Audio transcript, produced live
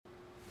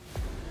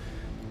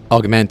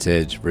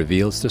Augmented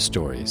reveals the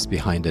stories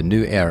behind a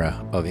new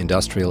era of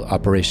industrial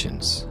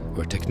operations,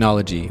 where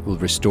technology will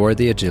restore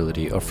the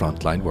agility of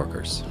frontline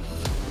workers.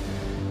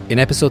 In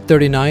episode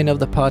 39 of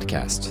the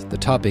podcast, the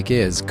topic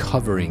is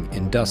covering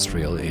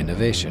industrial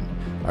innovation.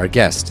 Our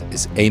guest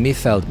is Amy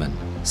Feldman,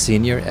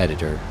 senior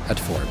editor at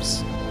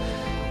Forbes.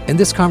 In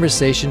this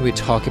conversation, we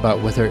talk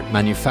about whether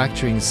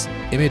manufacturing's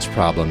image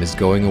problem is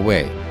going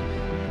away,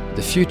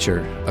 the future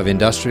of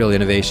industrial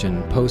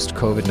innovation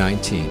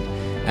post-COVID-19,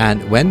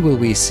 and when will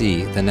we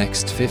see the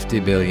next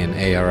 50 billion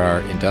ARR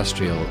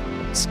industrial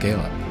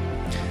scale-up?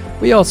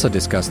 We also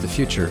discuss the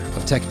future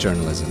of tech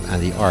journalism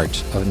and the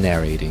art of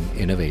narrating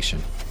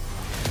innovation.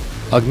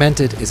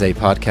 Augmented is a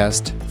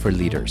podcast for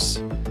leaders,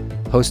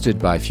 hosted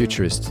by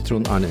futurist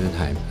Trond Arne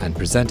Undheim and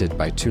presented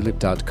by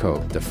Tulip.co,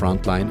 the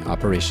frontline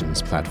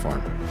operations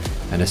platform,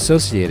 and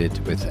associated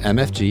with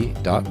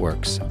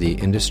MFG.works, the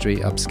industry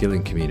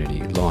upskilling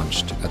community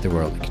launched at the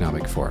World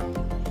Economic Forum.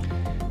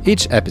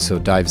 Each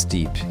episode dives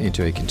deep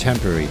into a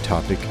contemporary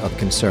topic of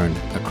concern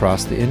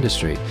across the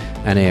industry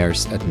and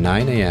airs at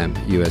 9 a.m.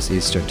 US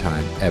Eastern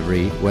Time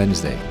every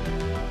Wednesday.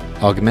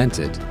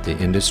 Augmented, the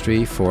Industry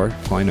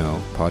 4.0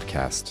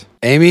 podcast.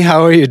 Amy,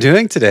 how are you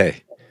doing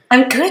today?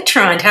 I'm good,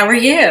 Trond. How are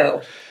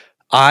you?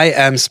 I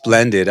am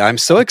splendid. I'm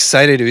so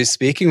excited to be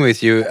speaking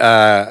with you.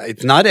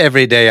 It's not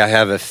every day I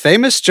have a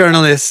famous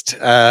journalist,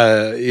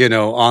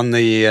 on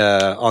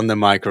the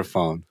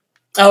microphone.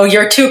 Oh,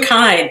 you're too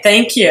kind.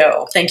 Thank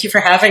you. Thank you for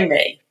having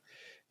me.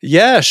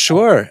 Yeah,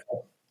 sure.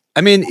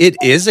 I mean, it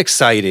is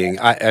exciting.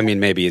 I mean,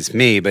 maybe it's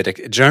me,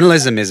 but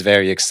journalism is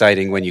very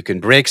exciting when you can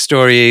break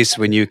stories,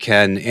 when you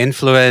can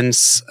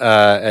influence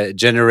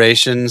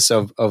generations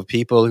of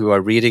people who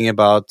are reading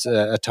about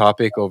a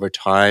topic over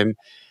time.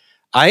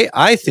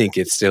 I think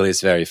it still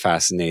is very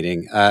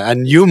fascinating,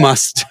 and you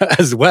must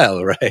as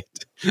well, right?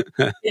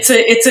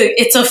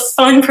 It's a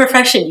fun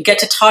profession. You get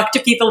to talk to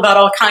people about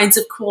all kinds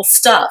of cool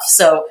stuff.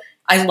 So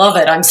I love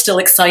it. I'm still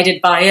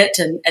excited by it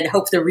and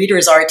hope the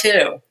readers are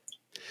too.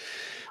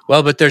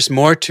 Well, but there's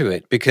more to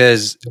it,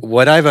 because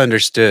what I've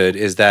understood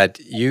is that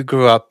you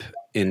grew up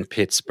in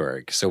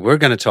Pittsburgh. So we're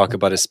going to talk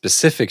about a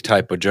specific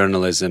type of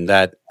journalism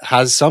that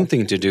has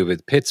something to do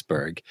with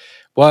Pittsburgh.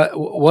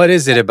 What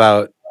is it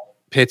about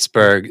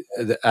Pittsburgh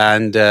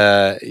and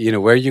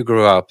where you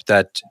grew up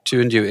that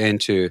tuned you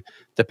into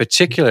the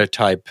particular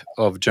type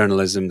of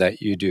journalism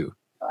that you do?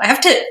 I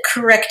have to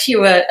correct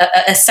you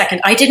a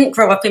second. I didn't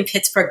grow up in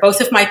Pittsburgh. Both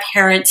of my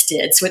parents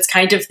did. So it's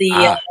kind of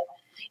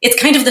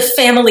the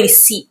family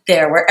seat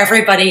there where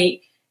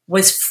everybody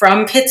was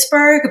from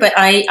Pittsburgh, but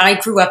I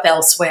grew up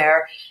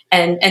elsewhere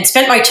and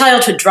spent my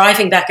childhood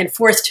driving back and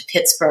forth to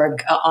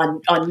Pittsburgh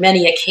on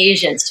many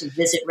occasions to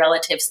visit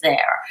relatives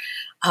there.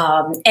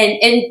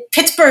 And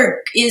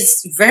Pittsburgh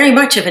is very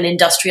much of an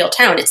industrial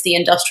town. It's the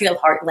industrial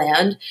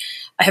heartland.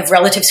 I have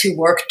relatives who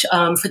worked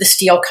for the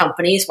steel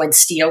companies when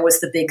steel was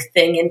the big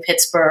thing in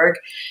Pittsburgh.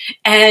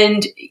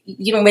 And,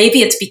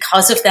 maybe it's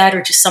because of that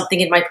or just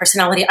something in my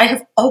personality. I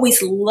have always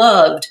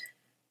loved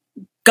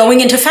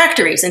going into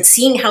factories and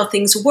seeing how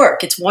things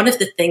work. It's one of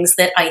the things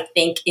that I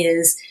think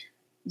is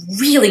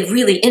really,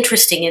 really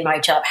interesting in my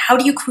job. How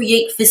do you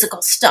create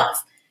physical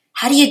stuff?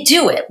 How do you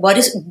do it?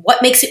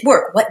 What makes it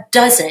work? What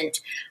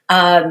doesn't?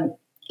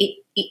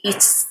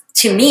 It's,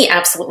 to me,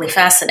 absolutely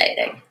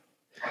fascinating.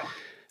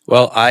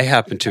 Well, I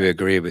happen to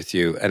agree with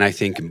you. And I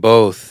think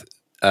both,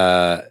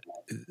 and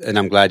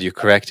I'm glad you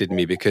corrected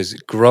me, because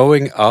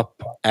growing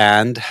up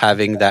and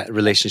having that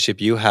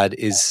relationship you had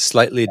is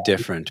slightly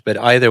different. But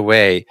either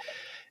way,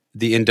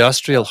 the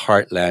industrial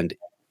heartland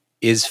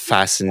is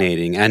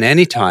fascinating. And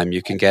anytime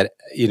you can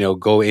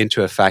go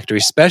into a factory,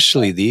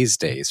 especially these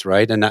days,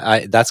 right? And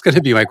that's going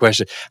to be my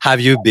question.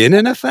 Have you been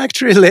in a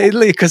factory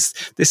lately? Because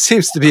this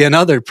seems to be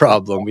another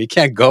problem. We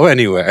can't go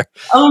anywhere.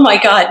 Oh my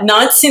God,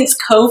 not since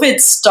COVID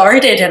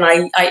started. And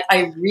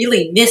I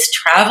really miss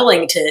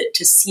traveling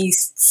to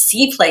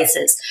see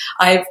places.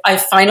 I've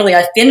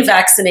been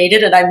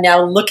vaccinated and I'm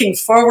now looking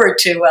forward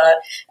to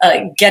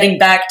getting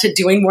back to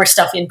doing more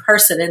stuff in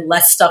person and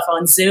less stuff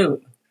on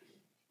Zoom.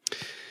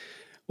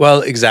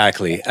 Well,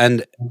 exactly.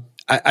 And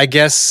I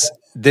guess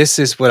this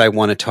is what I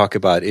want to talk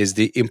about, is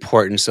the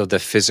importance of the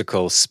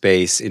physical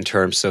space in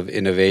terms of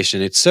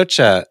innovation. It's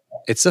a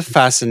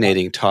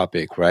fascinating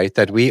topic, right?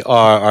 That we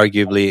are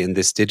arguably in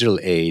this digital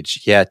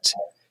age, yet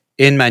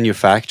in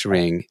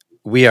manufacturing,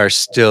 we are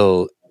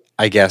still,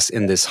 I guess,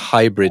 in this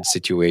hybrid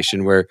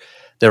situation where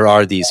there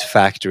are these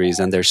factories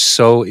and they're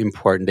so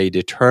important. They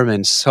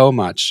determine so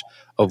much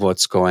of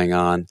what's going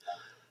on.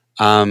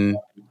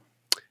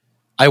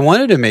 I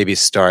wanted to maybe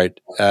start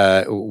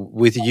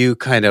with you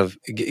kind of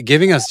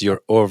giving us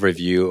your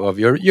overview of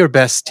your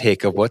best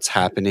take of what's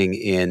happening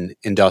in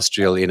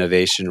industrial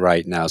innovation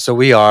right now. So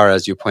we are,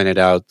 as you pointed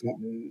out,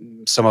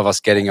 some of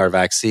us getting our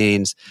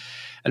vaccines,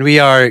 and we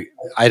are,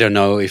 I don't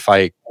know if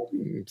I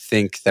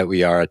think that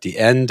we are at the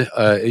end,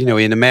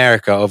 in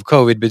America of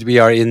COVID, but we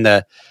are in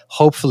the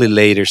hopefully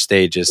later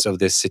stages of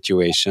this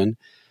situation.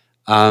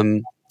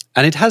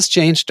 And it has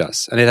changed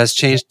us, and it has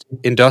changed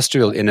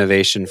industrial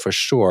innovation for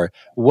sure.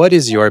 What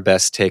is your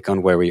best take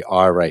on where we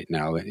are right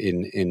now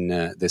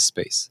in this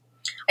space?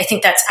 I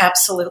think that's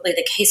absolutely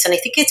the case. And I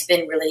think it's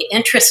been really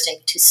interesting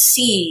to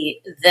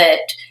see that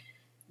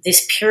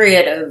this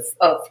period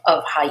of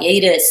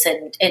hiatus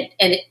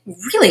and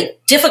really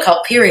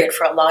difficult period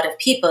for a lot of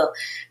people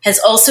has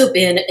also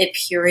been a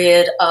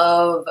period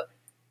of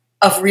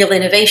real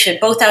innovation,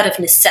 both out of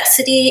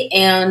necessity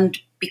and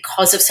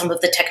because of some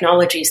of the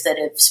technologies that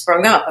have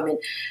sprung up. I mean,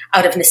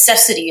 out of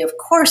necessity, of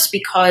course,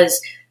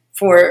 because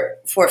for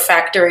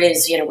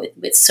factories,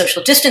 with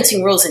social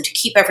distancing rules and to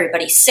keep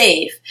everybody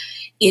safe,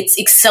 it's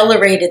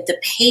accelerated the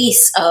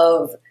pace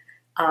of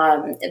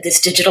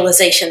this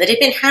digitalization that had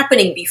been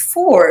happening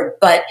before.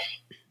 But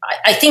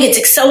I think it's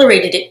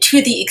accelerated it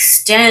to the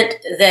extent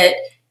that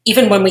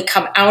even when we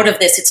come out of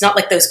this, it's not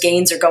like those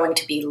gains are going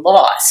to be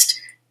lost.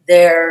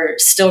 They're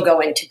still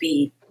going to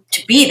be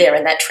there,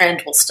 and that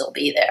trend will still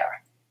be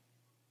there.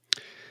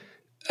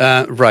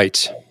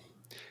 Right.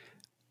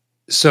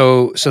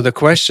 So the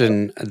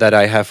question that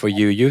I have for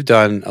you, you've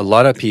done a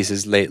lot of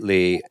pieces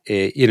lately,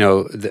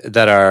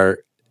 that are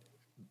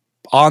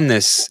on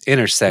this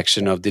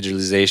intersection of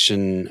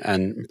digitalization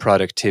and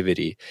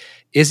productivity.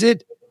 Is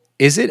it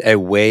a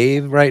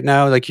wave right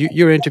now? Like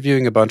you're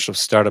interviewing a bunch of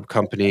startup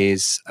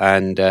companies,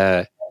 and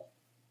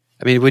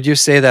would you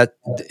say that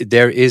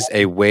there is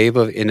a wave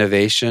of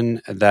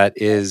innovation that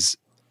is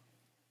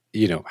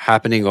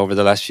happening over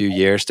the last few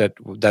years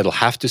that'll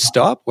have to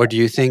stop? Or do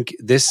you think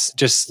this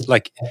just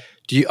like,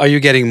 are you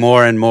getting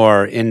more and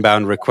more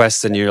inbound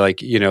requests and you're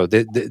like,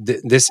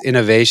 this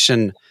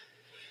innovation,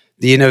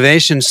 the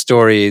innovation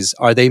stories,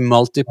 are they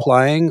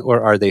multiplying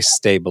or are they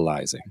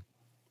stabilizing?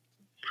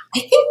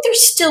 I think they're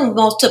still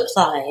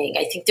multiplying.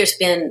 I think there's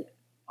been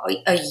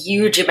a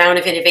huge amount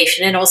of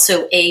innovation and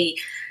also a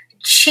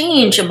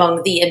change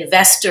among the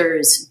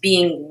investors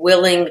being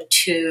willing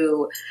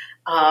to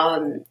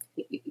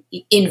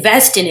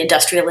invest in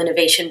industrial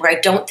innovation, where I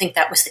don't think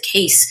that was the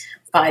case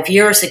 5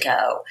 years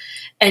ago.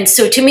 And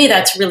so to me,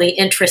 that's really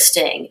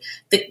interesting.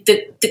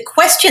 The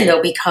question,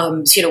 though,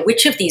 becomes,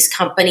 which of these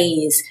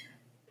companies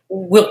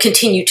will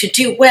continue to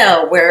do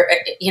well, where,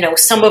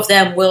 some of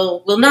them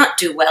will not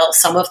do well.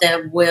 Some of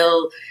them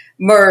will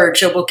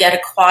merge or will get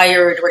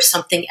acquired or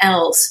something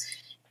else.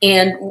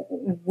 And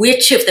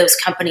which of those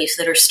companies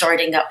that are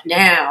starting up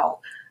now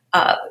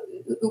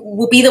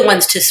will be the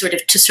ones to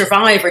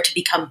survive or to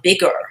become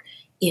bigger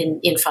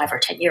in 5 or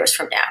 10 years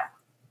from now.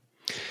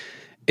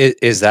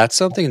 Is that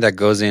something that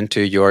goes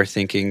into your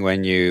thinking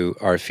when you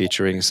are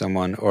featuring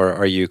someone, or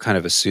are you kind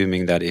of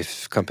assuming that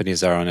if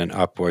companies are on an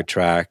upward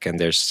track and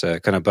there's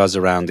kind of buzz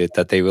around it,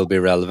 that they will be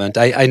relevant?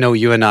 I know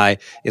you and I,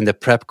 in the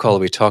prep call,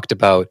 we talked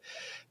about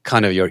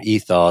kind of your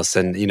ethos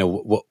and,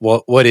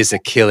 what is a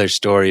killer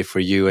story for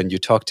you? And you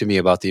talked to me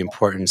about the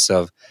importance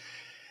of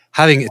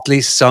having at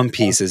least some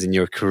pieces in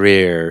your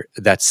career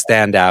that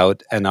stand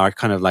out and are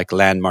kind of like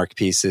landmark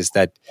pieces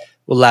that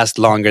will last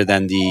longer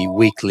than the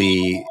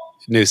weekly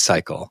news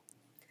cycle.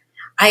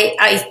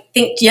 I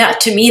think,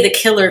 to me, the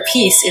killer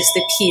piece is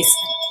the piece.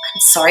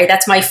 I'm sorry,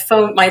 that's my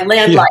phone, my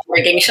landline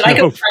ringing. Should I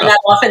go turn that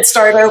off and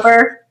start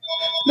over?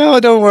 No,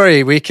 don't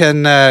worry. We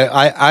can,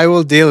 I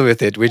will deal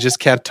with it. We just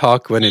can't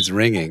talk when it's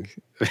ringing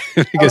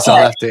because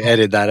I'll have to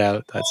edit that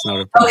out. That's not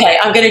a problem. Okay,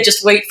 I'm going to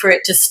just wait for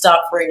it to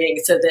stop ringing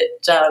so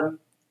that...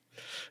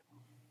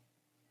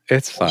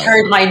 It's fine. I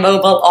heard my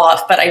mobile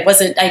off, but I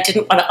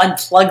didn't want to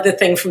unplug the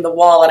thing from the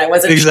wall, and I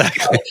wasn't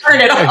exactly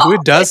turn it off.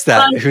 Who does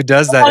that? Who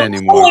does that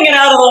anymore? Pulling it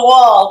out of the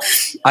wall.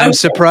 I'm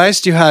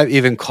surprised you have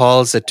even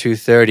calls at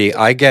 2:30.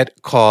 I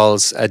get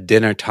calls at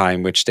dinner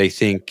time, which I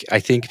think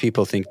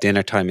people think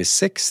dinner time is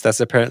 6.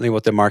 That's apparently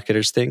what the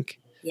marketers think.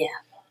 Yeah.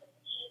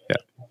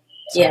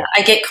 So. Yeah,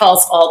 I get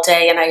calls all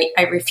day, and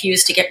I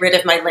refuse to get rid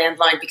of my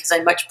landline because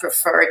I much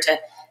prefer to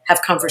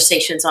have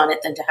conversations on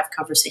it than to have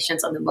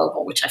conversations on the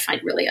mobile, which I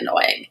find really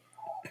annoying.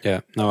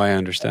 Yeah, no, I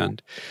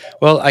understand.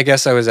 Well, I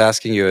guess I was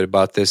asking you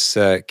about this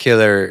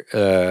killer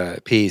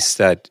piece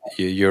that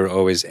you're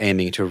always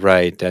aiming to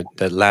write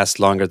that lasts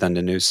longer than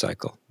the news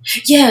cycle.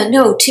 Yeah,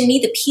 no, to me,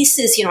 the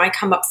pieces, I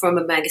come up from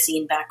a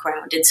magazine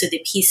background. And so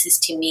the pieces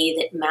to me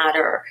that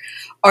matter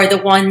are the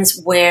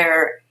ones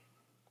where,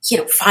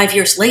 5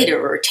 years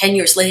later or 10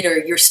 years later,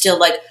 you're still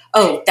like,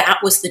 oh, that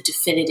was the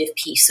definitive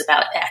piece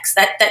about X.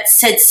 That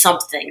said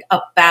something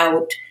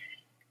about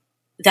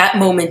that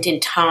moment in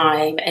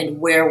time and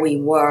where we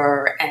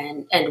were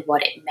and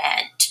what it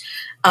meant.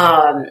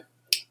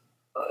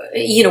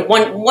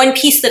 One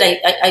piece that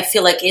I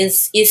feel like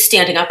is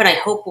standing up and I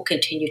hope will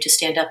continue to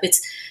stand up.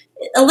 It's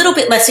a little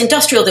bit less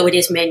industrial, though it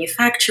is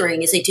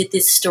manufacturing, is I did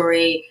this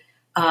story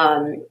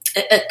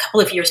a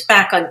couple of years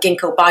back on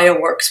Ginkgo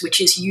Bioworks, which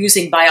is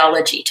using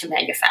biology to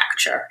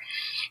manufacture.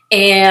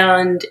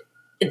 And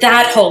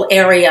that whole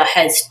area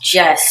has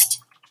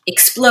just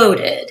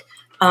exploded.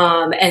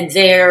 And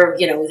they're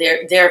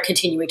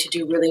continuing to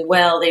do really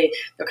well. They're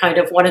kind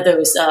of one of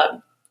those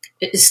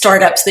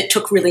startups that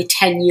took really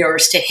 10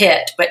 years to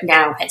hit, but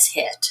now has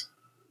hit.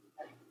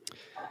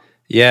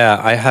 Yeah,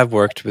 I have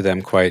worked with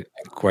them quite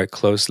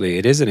closely.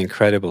 It is an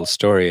incredible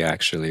story,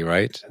 actually,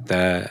 right?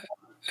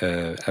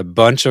 A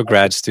bunch of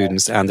grad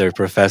students and their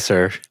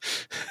professor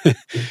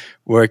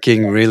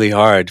working really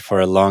hard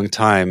for a long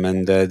time,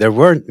 and there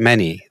weren't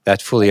many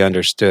that fully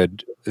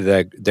understood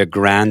the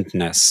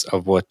grandness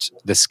of what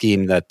the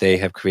scheme that they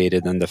have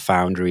created and the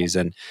foundries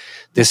and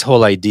this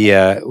whole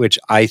idea, which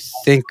I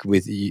think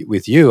with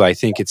you, I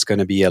think it's going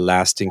to be a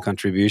lasting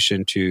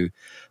contribution to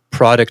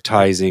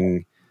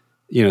productizing,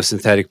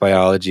 synthetic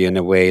biology in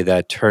a way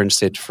that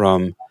turns it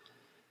from,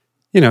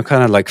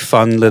 kind of like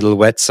fun little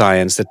wet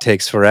science that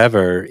takes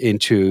forever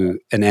into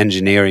an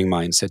engineering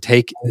mindset.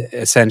 Take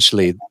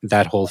essentially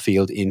that whole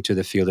field into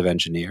the field of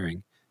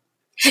engineering.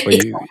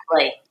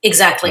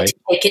 Exactly. Right? To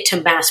take it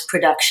to mass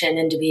production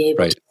and to be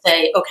able Right. to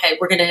say, okay,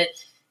 we're going to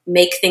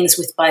make things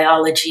with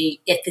biology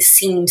at the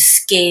same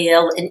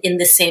scale and in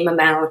the same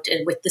amount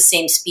and with the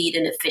same speed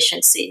and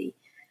efficiency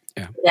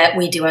that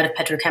we do out of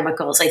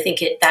petrochemicals. I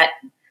think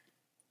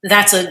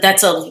that's a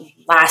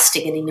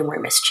lasting and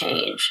enormous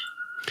change.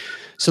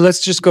 So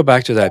let's just go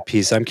back to that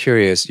piece. I'm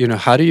curious,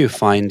 how do you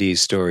find these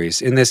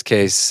stories? In this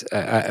case,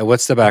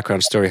 what's the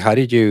background story? How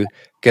did you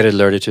get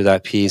alerted to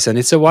that piece? And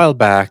it's a while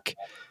back.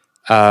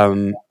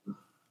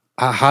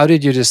 How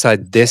did you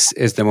decide this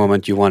is the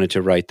moment you wanted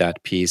to write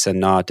that piece and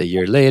not a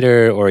year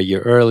later or a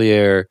year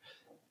earlier?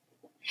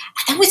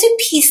 That was a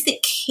piece that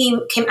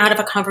came out of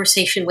a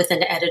conversation with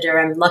an editor.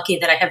 I'm lucky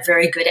that I have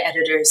very good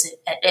editors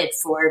at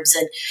Forbes.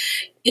 And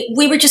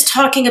we were just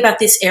talking about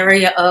this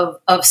area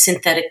of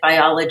synthetic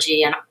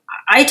biology. And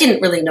I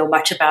didn't really know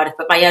much about it,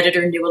 but my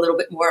editor knew a little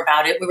bit more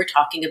about it. We were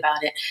talking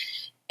about it.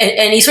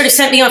 And he sort of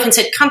sent me off and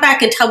said, come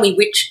back and tell me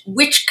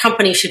which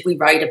company should we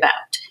write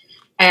about.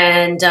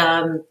 And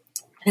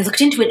I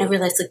looked into it and I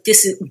realized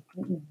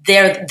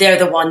they're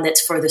the one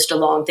that's furthest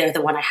along. They're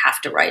the one I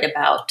have to write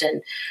about.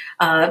 And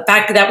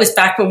that was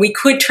back when we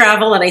could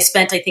travel. And I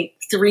spent, I think,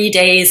 3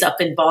 days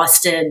up in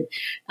Boston,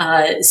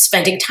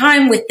 spending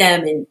time with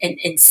them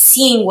and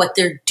seeing what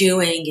they're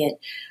doing and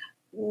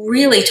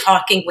really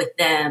talking with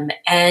them.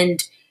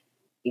 And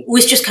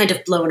was just kind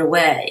of blown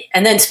away.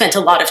 And then spent a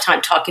lot of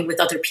time talking with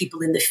other people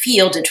in the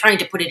field and trying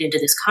to put it into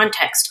this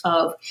context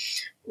of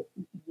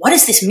what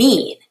does this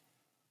mean?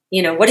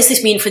 What does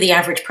this mean for the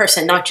average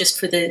person, not just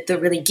for the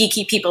really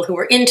geeky people who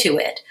are into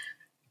it,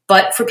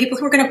 but for people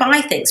who are going to buy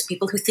things,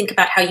 people who think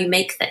about how you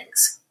make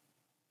things.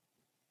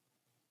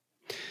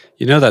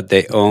 You know that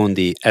they own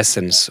the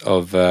essence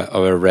of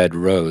a red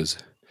rose.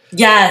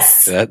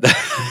 Yes. That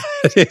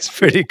is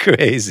pretty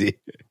crazy.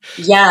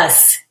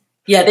 Yes.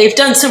 Yeah, they've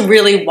done some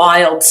really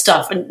wild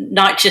stuff, and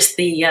not just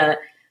the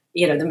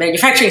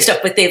manufacturing stuff,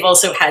 but they've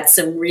also had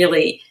some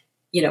really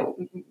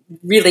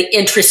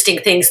interesting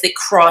things that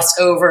cross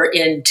over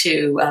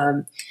into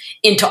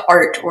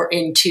art or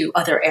into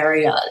other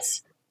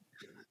areas.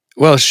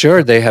 Well,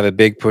 sure, they have a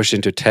big push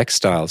into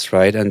textiles,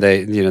 right? And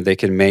they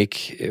can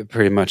make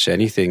pretty much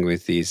anything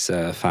with these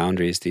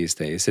foundries these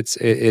days.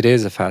 It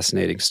is a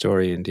fascinating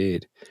story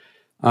indeed.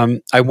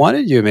 I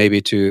wanted you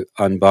maybe to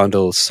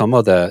unbundle some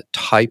of the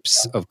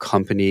types of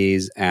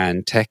companies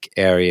and tech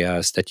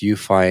areas that you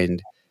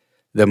find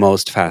the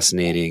most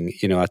fascinating,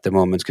 at the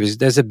moment, because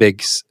there's a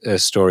big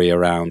story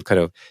around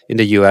kind of in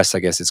the US, I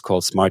guess it's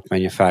called smart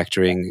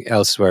manufacturing.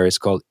 Elsewhere, it's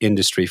called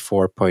Industry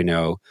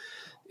 4.0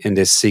 in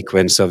this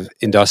sequence of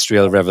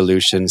industrial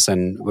revolutions.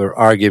 And we're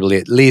arguably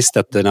at least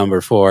at the number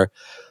 4.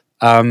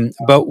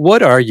 But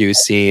what are you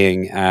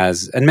seeing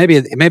as, and maybe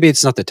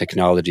it's not the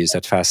technologies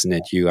that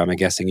fascinate you. I'm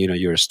guessing,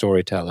 you're a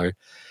storyteller,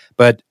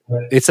 but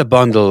it's a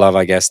bundle of,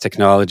 I guess,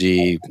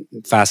 technology,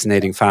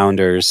 fascinating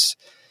founders,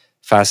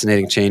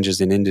 fascinating changes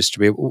in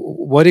industry.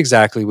 What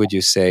exactly would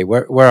you say?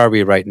 Where are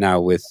we right now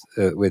with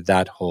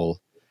that whole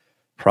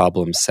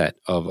problem set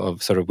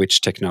of sort of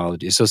which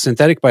technology? So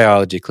synthetic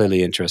biology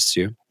clearly interests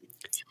you.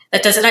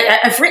 That does. And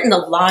I've written a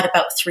lot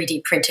about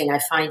 3D printing. I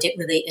find it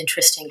really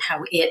interesting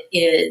how it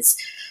is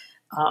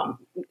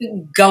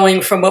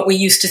going from what we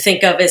used to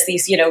think of as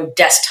these,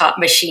 desktop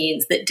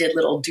machines that did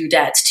little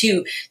doodads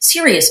to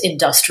serious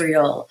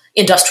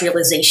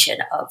industrialization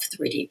of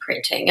 3D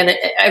printing. And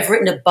I've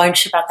written a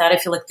bunch about that. I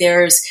feel like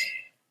there's,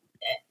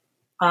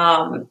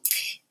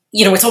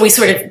 it's always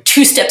sort of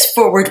 2 steps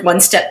forward,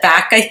 1 step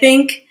back, I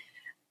think.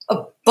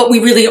 But we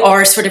really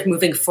are sort of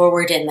moving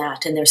forward in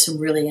that. And there's some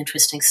really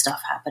interesting stuff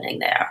happening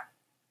there.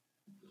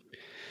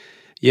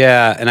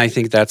 Yeah. And I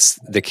think that's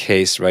the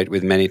case, right,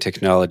 with many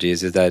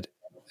technologies is that,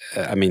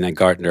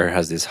 Gartner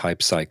has this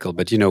hype cycle,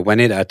 but when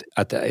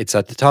it's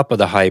at the top of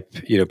the hype,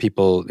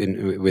 people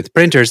with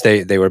printers,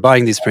 they were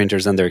buying these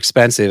printers and they're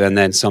expensive, and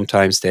then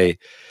sometimes they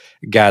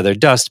gather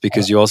dust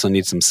because you also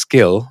need some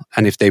skill,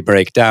 and if they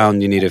break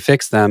down, you need to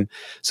fix them.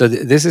 So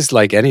this is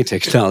like any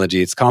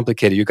technology; it's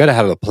complicated. You got to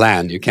have a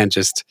plan. You can't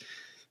just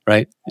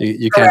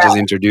you can't just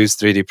introduce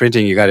 3D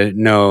printing. You got to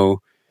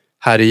know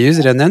how to use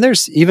it, and then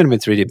there's even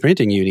with 3D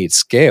printing, you need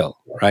scale,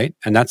 right?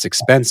 And that's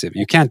expensive.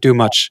 You can't do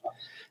much.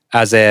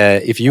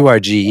 If you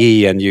are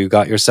GE and you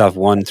got yourself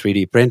one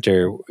 3D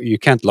printer, you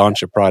can't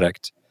launch a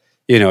product.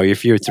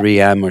 If you're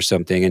 3M or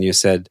something and you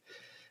said,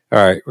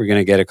 all right, we're going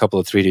to get a couple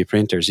of 3D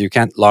printers. You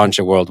can't launch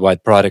a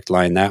worldwide product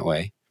line that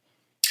way.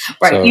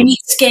 Right. So you need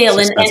scale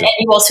and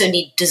you also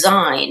need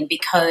design,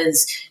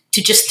 because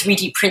to just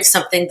 3D print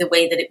something the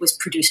way that it was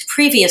produced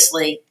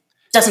previously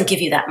doesn't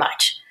give you that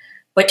much.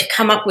 But to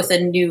come up with a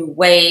new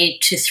way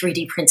to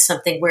 3D print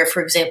something where,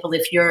 for example,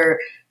 if you're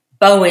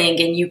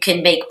Boeing and you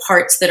can make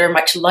parts that are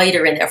much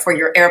lighter and therefore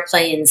your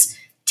airplanes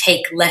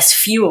take less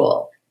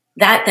fuel,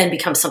 that then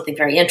becomes something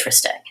very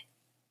interesting.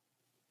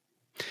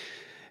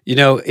 You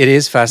know, it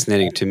is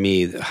fascinating to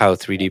me how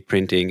 3D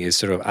printing is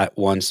sort of at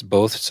once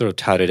both sort of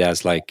touted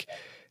as like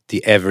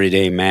the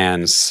everyday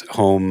man's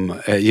home,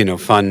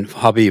 fun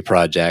hobby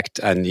project,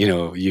 and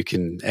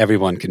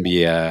everyone can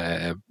be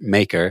a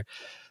maker,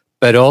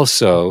 but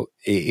also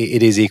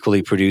it is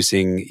equally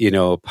producing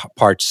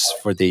parts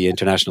for the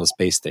International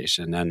Space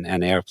Station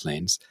and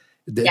airplanes.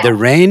 The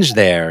range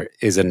there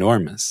is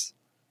enormous.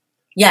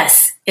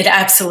 Yes, it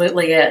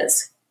absolutely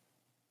is.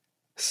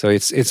 So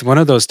it's one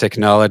of those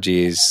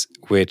technologies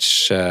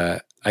which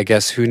I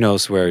guess who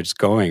knows where it's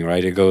going,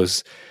 right? It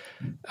goes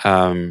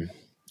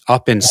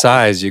up in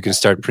size. You can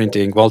start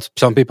printing. Well,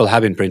 some people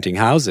have been printing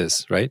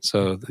houses, right?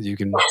 So you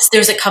can. Yes,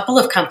 there's a couple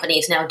of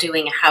companies now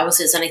doing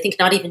houses, and I think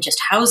not even just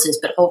houses,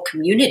 but whole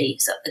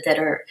communities that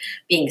are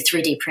being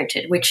 3D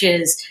printed, which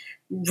is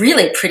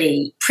really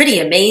pretty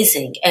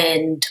amazing,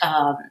 and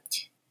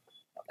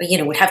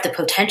would have the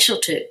potential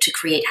to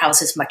create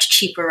houses much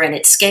cheaper and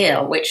at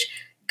scale, which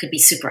could be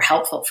super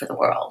helpful for the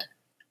world.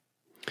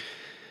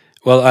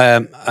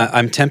 Well,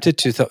 I'm tempted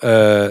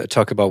to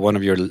talk about one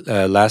of your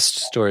last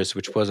stories,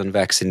 which was on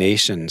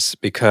vaccinations,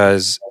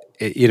 because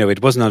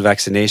it wasn't on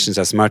vaccinations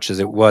as much as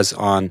it was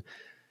on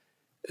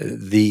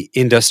the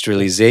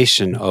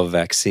industrialization of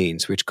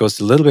vaccines, which goes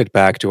a little bit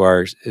back to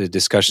our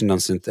discussion on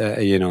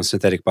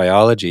synthetic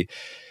biology.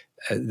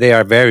 They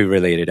are very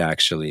related,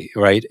 actually,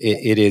 right?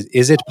 It is.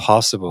 Is it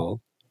possible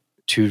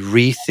to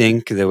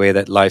rethink the way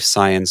that life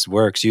science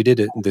works? You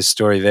did this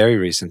story very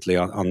recently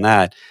on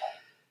that.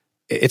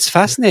 It's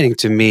fascinating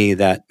to me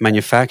that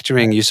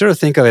manufacturing, you sort of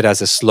think of it as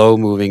a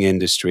slow-moving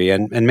industry,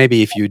 and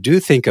maybe if you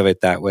do think of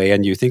it that way,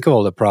 and you think of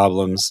all the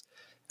problems,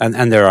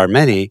 and there are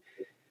many,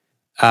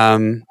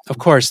 of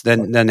course,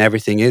 then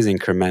everything is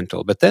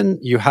incremental. But then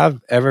you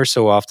have ever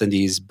so often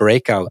these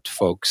breakout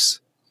folks,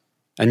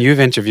 and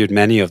you've interviewed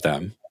many of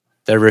them,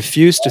 that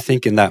refuse to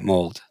think in that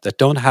mold, that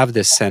don't have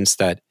this sense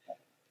that,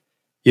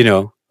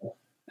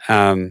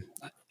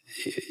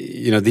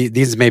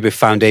 these may be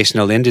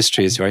foundational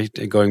industries, right?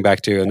 Going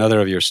back to another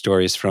of your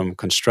stories from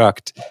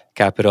Construct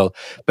Capital,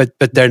 but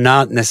they're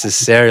not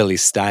necessarily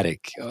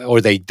static,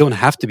 or they don't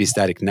have to be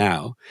static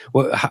now.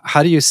 Well,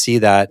 how do you see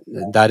that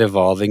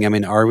evolving? I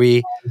mean, are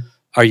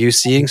you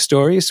seeing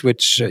stories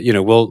which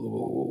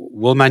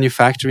will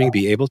manufacturing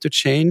be able to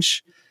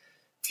change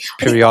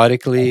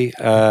periodically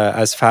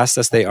as fast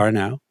as they are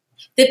now?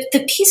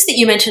 The piece that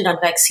you mentioned on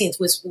vaccines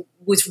was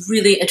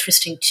really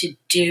interesting to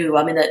do.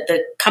 I mean,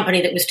 the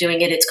company that was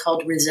doing it, it's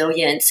called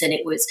Resilience, and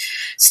it was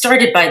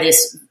started by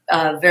this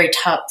very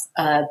top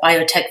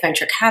biotech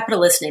venture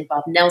capitalist named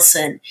Bob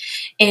Nelson.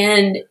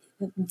 And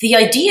the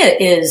idea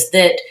is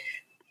that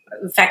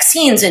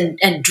vaccines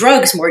and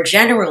drugs more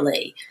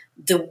generally,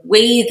 the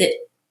way that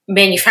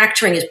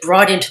manufacturing is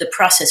brought into the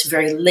process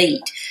very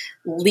late,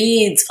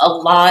 leads a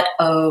lot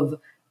of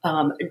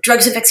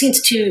drugs and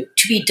vaccines to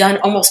be done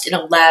almost in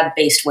a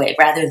lab-based way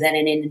rather than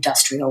in an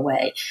industrial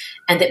way.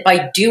 And that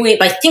by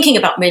thinking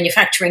about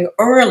manufacturing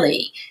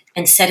early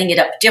and setting it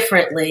up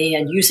differently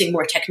and using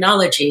more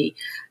technology,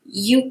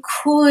 you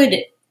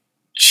could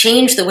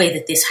change the way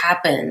that this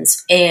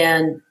happens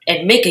and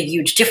make a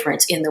huge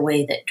difference in the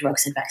way that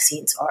drugs and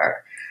vaccines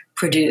are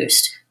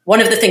produced. One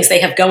of the things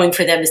they have going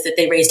for them is that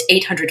they raised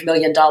 $800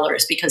 million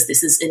because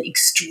this is an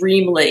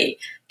extremely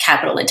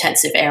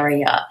capital-intensive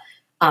area.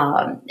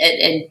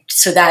 And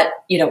so that,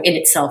 in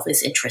itself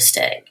is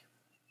interesting.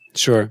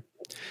 Sure.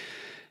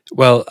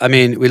 Well, I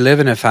mean, we live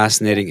in a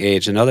fascinating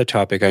age. Another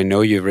topic I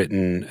know you've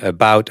written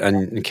about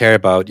and care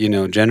about,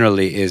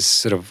 generally is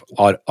sort of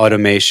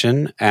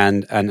automation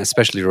and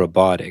especially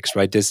robotics,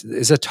 right? This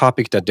is a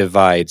topic that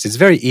divides. It's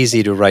very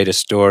easy to write a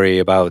story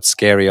about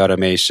scary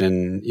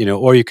automation,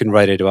 or you can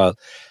write it about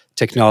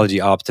technology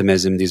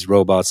optimism. These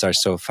robots are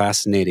so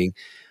fascinating.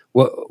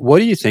 What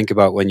do you think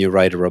about when you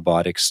write a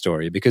robotics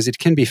story? Because it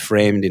can be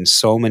framed in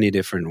so many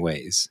different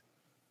ways.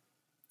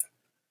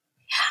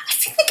 I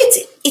feel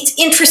like it's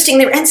interesting.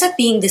 There ends up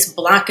being this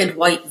black and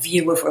white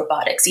view of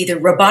robotics, either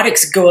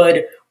robotics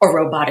good or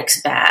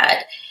robotics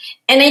bad.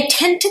 And I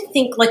tend to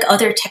think, like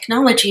other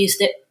technologies,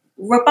 that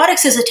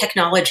robotics is a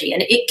technology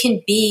and it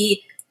can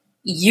be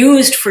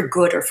used for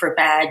good or for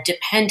bad,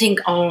 depending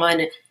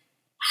on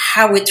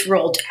how it's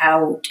rolled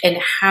out and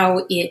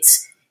how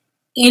it's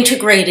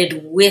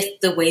integrated with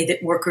the way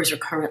that workers are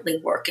currently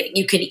working.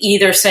 You can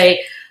either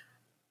say,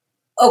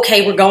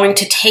 okay, we're going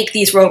to take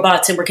these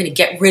robots and we're going to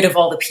get rid of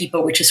all the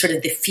people, which is sort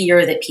of the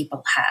fear that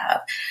people have.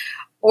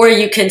 Or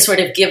you can sort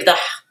of give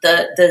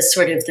the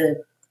sort of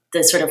the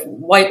the sort of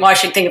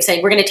whitewashing thing of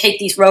saying we're going to take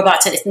these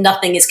robots and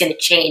nothing is going to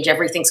change,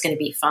 everything's going to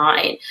be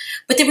fine.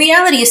 But the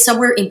reality is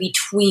somewhere in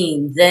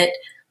between, that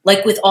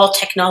like with all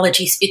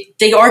technologies,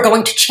 they are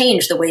going to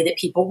change the way that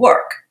people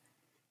work.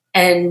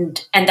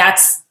 And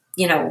that's,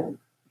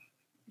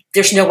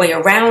 there's no way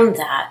around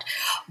that.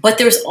 But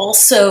there's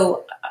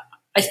also,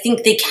 I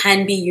think they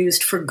can be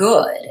used for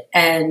good.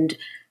 And,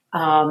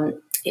 I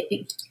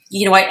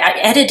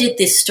edited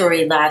this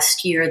story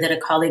last year that a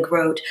colleague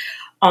wrote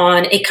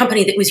on a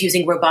company that was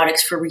using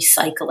robotics for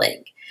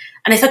recycling.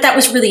 And I thought that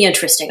was really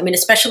interesting. I mean,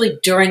 especially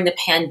during the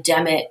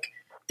pandemic,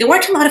 there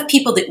weren't a lot of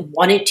people that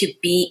wanted to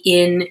be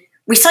in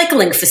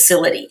recycling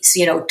facilities,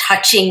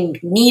 touching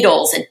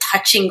needles and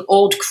touching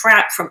old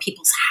crap from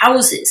people's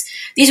houses.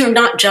 These are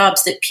not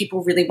jobs that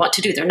people really want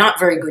to do. They're not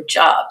very good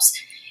jobs.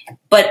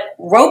 But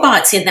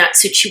robots in that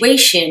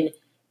situation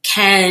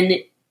can,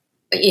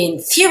 in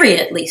theory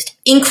at least,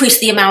 increase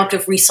the amount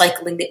of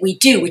recycling that we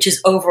do, which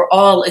is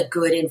overall a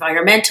good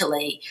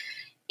environmentally.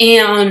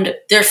 And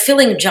they're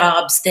filling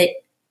jobs that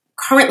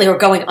currently are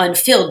going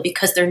unfilled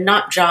because they're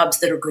not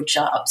jobs that are good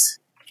jobs.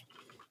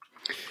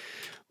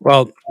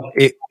 Well,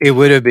 it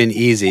would have been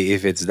easy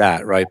if it's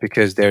that, right?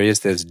 Because there is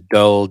this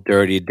dull,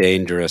 dirty,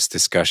 dangerous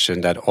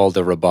discussion that all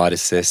the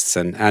roboticists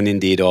and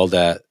indeed all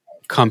the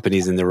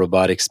companies in the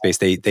robotic space,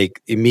 they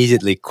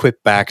immediately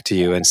quip back to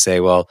you and say,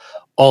 well,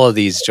 all of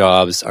these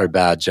jobs are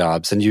bad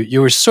jobs. And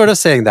you were sort of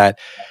saying that,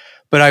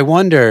 but I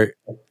wonder,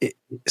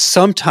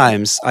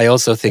 sometimes I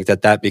also think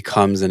that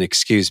becomes an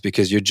excuse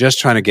because you're just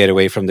trying to get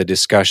away from the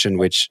discussion,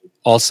 which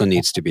also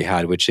needs to be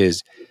had, which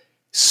is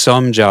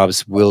some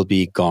jobs will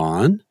be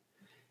gone.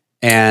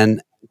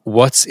 And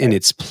what's in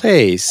its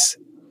place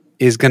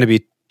is going to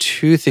be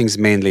two things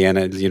mainly. And,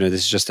 this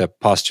is just a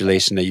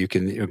postulation that you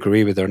can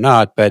agree with or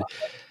not, but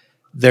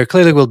there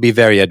clearly will be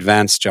very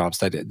advanced jobs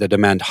that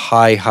demand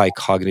high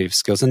cognitive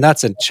skills. And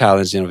that's a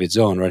challenge in of its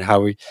own, right?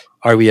 How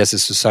are we as a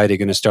society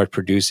going to start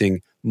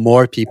producing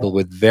more people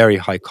with very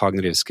high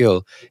cognitive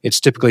skill? It's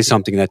typically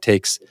something that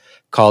takes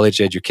college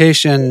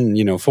education,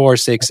 4,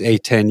 6,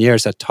 8, 10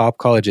 years at top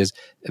colleges,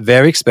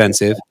 very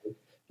expensive,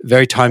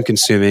 very time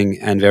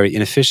consuming, and very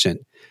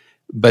inefficient.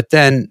 But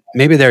then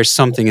maybe there's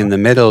something in the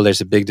middle.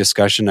 There's a big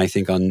discussion, I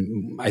think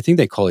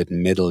they call it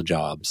middle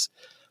jobs,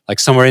 like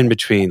somewhere in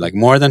between, like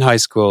more than high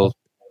school,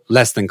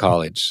 less than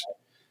college,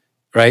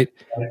 right?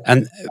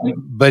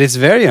 But it's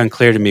very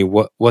unclear to me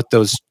what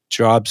those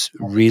jobs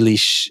really,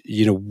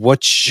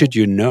 what should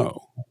you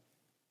know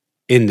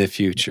in the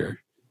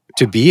future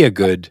to be a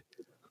good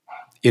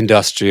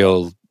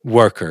industrial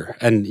worker?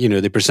 And,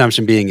 the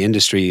presumption being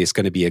industry is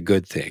going to be a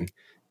good thing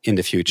in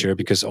the future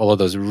because all of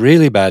those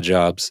really bad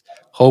jobs,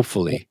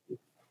 hopefully,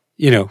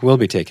 will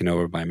be taken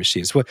over by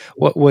machines.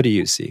 What do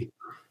you see?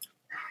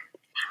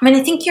 I mean,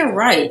 I think you're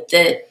right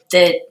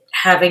that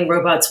having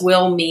robots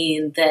will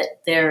mean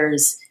that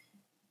there's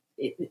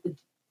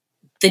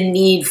the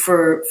need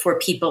for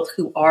people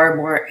who are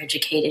more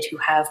educated, who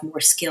have more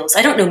skills.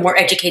 I don't know, more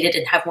educated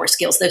and have more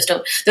skills.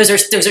 Those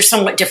are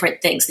somewhat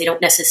different things. They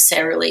don't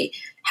necessarily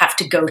have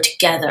to go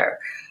together.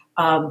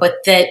 But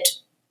that,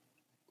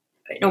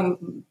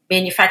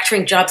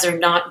 manufacturing jobs are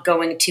not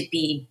going to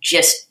be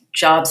just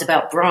jobs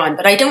about brawn.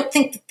 But I don't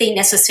think that they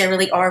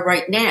necessarily are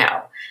right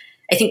now.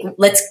 I think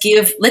let's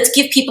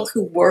give people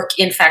who work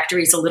in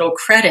factories a little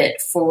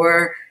credit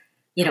for,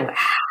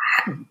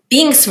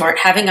 being smart,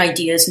 having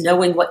ideas,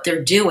 knowing what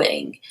they're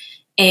doing,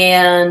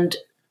 and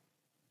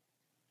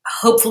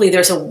hopefully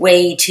there's a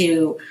way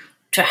to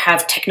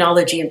have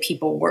technology and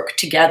people work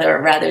together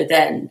rather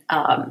than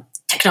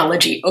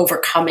technology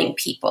overcoming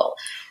people.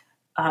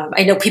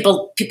 I know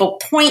people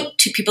point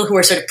to people who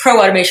are sort of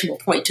pro-automation will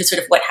point to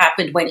sort of what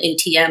happened when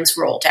ATMs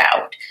rolled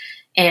out,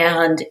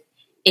 and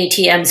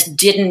ATMs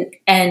didn't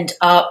end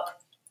up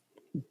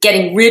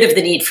getting rid of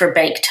the need for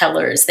bank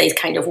tellers. They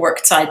kind of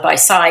worked side by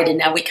side, and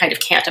now we kind of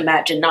can't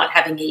imagine not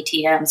having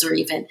ATMs or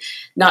even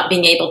not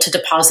being able to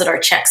deposit our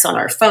checks on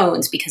our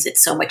phones because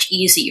it's so much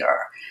easier.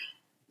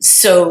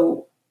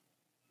 So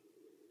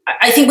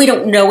I think we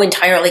don't know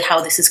entirely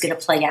how this is going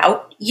to play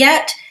out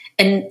yet.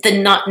 And the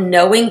not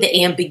knowing,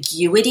 the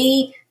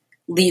ambiguity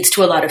leads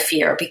to a lot of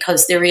fear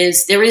because there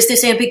is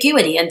this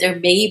ambiguity, and there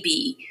may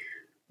be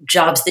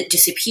jobs that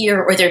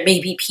disappear, or there may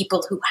be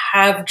people who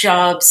have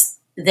jobs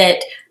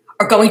that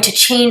are going to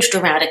change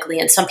dramatically,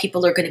 and some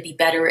people are going to be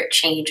better at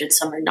change and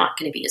some are not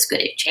going to be as good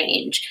at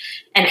change.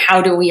 And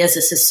how do we as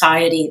a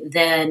society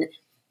then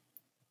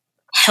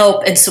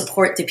help and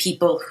support the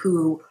people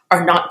who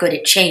are not good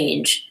at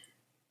change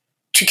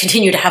to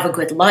continue to have a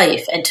good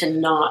life and to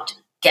not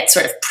get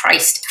sort of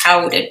priced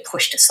out and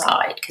pushed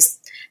aside? Because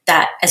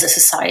that, as a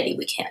society,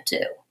 we can't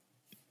do.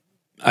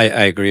 I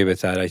agree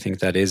with that. I think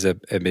that is a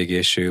big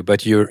issue.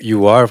 But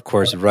you are, of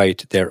course,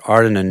 right. There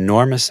are an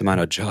enormous amount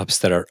of jobs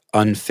that are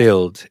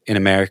unfilled in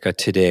America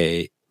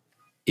today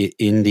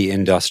in the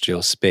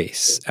industrial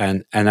space.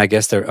 And I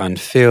guess they're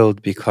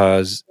unfilled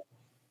because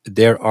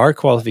there are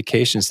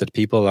qualifications that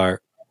people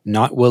are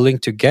not willing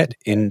to get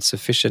in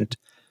sufficient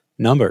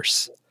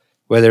numbers,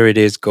 whether it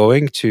is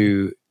going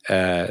to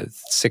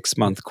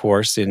 6-month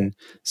course in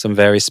some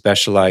very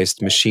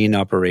specialized machine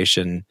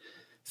operation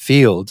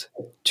field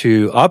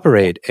to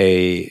operate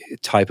a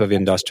type of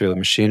industrial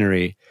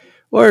machinery,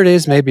 or it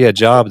is maybe a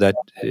job that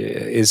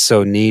is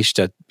so niche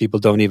that people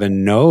don't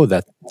even know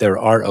that there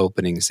are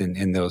openings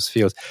in those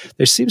fields.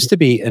 There seems to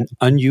be an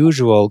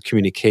unusual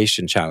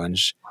communication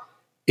challenge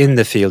in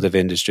the field of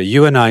industry.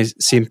 You and I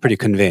seem pretty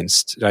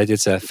convinced, right?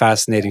 It's a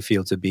fascinating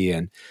field to be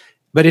in,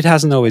 but it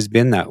hasn't always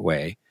been that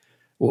way.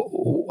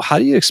 How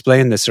do you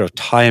explain this sort of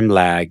time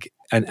lag,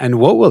 and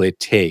what will it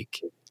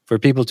take for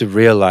people to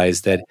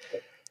realize that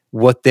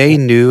what they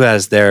knew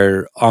as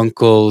their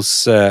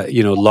uncle's,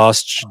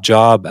 lost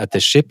job at the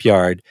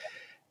shipyard,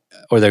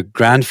 or their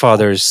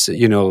grandfather's,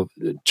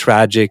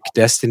 tragic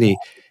destiny,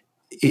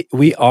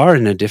 we are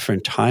in a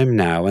different time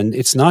now, and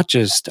it's not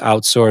just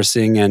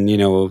outsourcing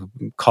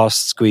and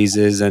cost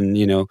squeezes and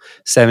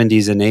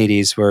 70s and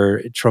 80s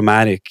were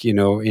traumatic,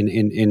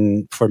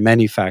 in for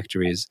many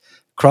factories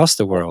across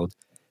the world.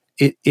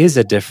 It is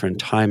a different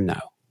time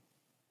now.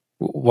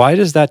 Why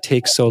does that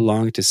take so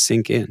long to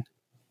sink in?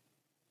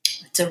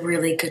 It's a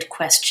really good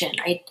question.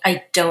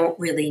 I don't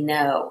really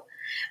know.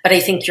 But I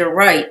think you're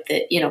right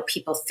that,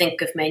 people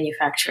think of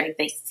manufacturing,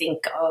 they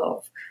think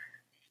of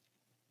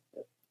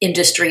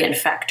industry and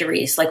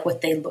factories like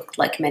what they looked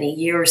like many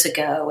years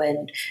ago.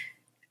 And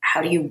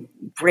how do you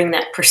bring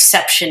that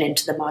perception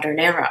into the modern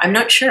era? I'm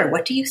not sure.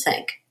 What do you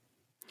think?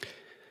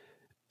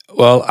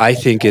 Well, I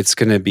think it's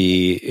going to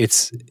be,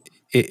 it's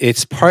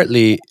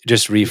partly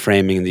just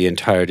reframing the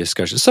entire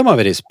discussion. Some of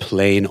it is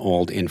plain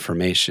old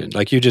information.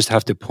 Like, you just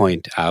have to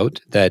point out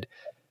that,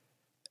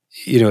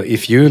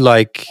 if you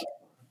like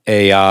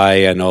AI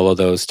and all of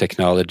those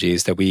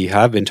technologies that we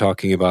have been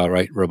talking about,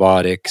 right?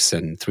 Robotics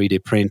and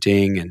 3D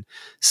printing and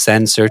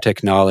sensor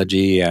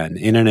technology and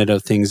Internet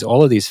of Things,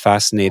 all of these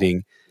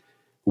fascinating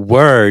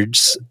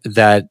words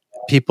that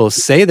people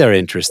say they're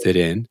interested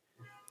in.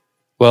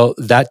 Well,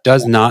 that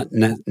does not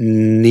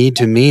need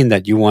to mean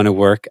that you want to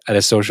work at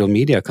a social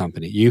media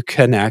company. You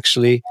can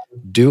actually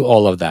do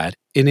all of that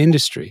in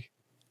industry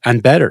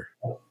and better.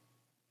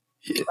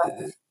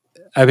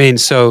 I mean,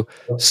 so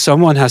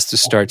someone has to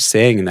start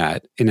saying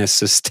that in a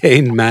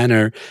sustained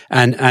manner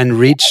and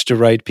reach the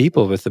right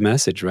people with the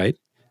message, right?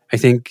 I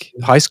think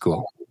high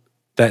school,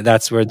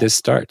 that's where this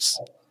starts.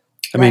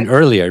 I mean,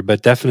 earlier,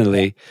 but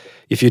definitely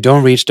if you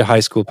don't reach the high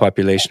school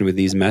population with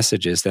these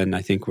messages, then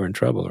I think we're in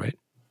trouble, right?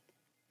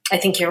 I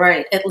think you're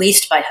right, at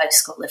least by high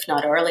school, if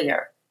not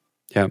earlier.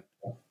 Yeah.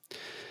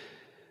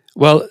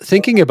 Well,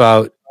 thinking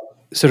about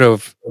sort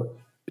of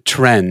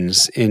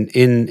trends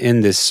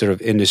in this sort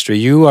of industry,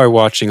 you are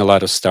watching a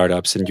lot of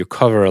startups and you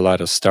cover a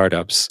lot of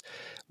startups.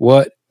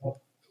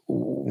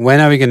 When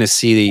are we going to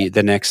see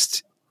the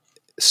next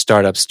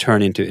startups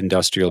turn into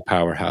industrial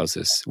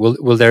powerhouses?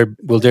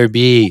 Will there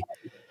be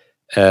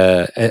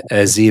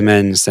a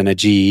Siemens and a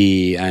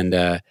GE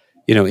and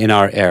in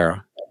our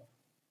era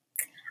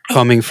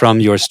coming from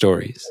your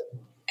stories?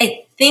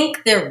 I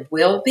think there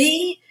will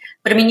be,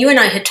 but I mean, you and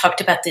I had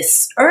talked about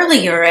this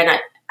earlier, and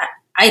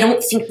I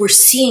don't think we're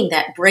seeing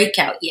that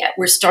breakout yet.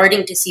 We're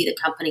starting to see the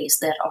companies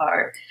that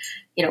are,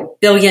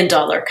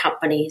 billion-dollar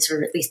companies,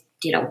 or at least,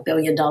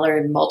 billion-dollar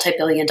and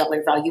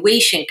multi-billion-dollar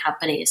valuation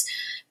companies,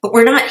 but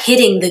we're not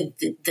hitting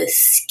the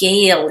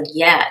scale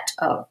yet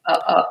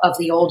of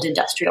the old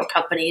industrial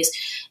companies.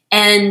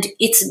 And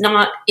it's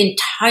not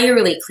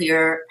entirely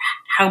clear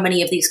how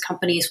many of these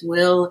companies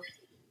will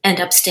end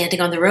up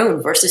standing on their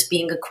own versus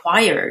being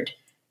acquired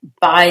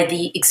by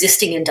the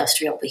existing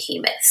industrial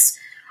behemoths.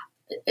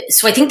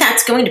 So I think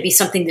that's going to be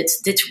something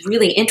that's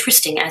really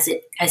interesting as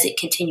it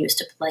continues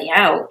to play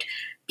out,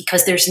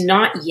 because there's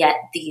not yet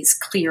these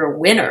clear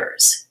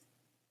winners.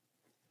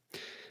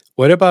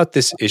 What about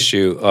this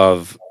issue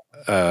of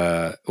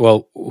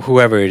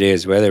whoever it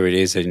is, whether it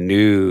is a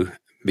new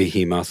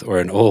behemoth or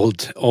an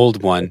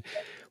old one?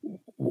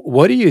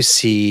 What do you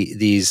see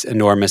these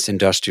enormous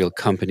industrial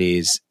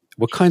companies?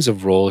 What kinds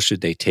of roles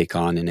should they take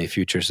on in a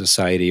future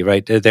society?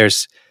 Right?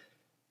 There's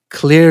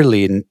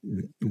clearly,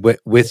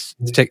 with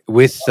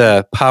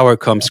power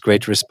comes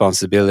great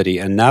responsibility,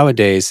 and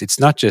nowadays it's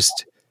not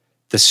just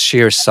the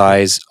sheer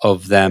size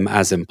of them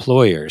as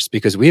employers,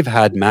 because we've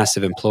had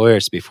massive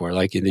employers before,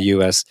 like in the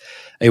US,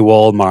 a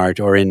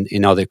Walmart, or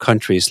in other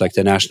countries like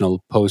the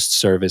National Post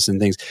Service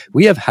and things.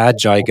 We have had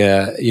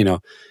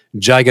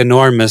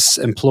giganormous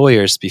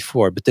employers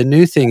before, but the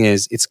new thing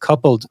is it's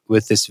coupled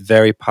with this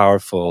very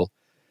powerful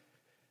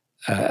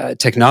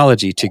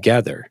technology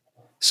together.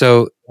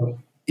 So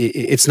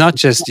it's not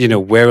just,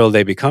 where will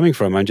they be coming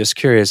from? I'm just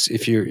curious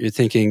if you're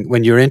thinking,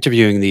 when you're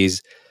interviewing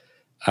these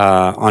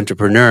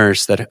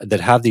entrepreneurs that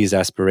have these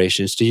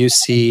aspirations, do you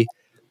see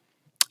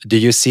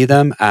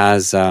them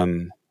as,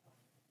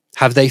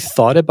 have they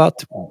thought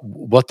about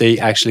what they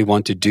actually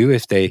want to do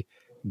if they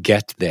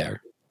get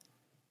there?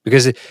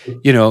 Because,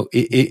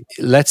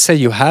 let's say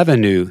you have a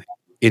new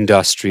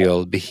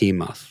industrial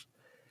behemoth.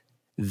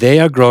 They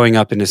are growing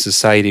up in a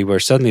society where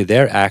suddenly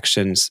their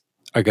actions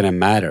are going to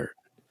matter,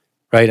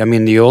 right? I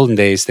mean, in the olden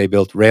days, they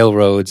built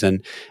railroads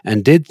and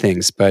did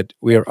things, but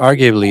we are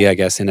arguably, I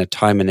guess, in a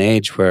time and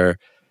age where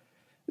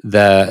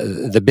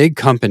the big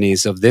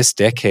companies of this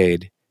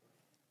decade,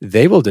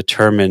 they will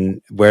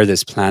determine where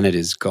this planet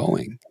is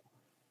going,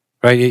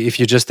 right? If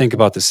you just think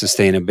about the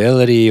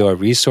sustainability or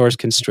resource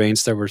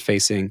constraints that we're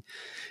facing,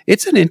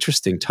 it's an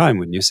interesting time,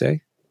 wouldn't you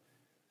say?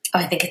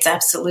 I think it's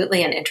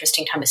absolutely an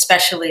interesting time,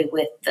 especially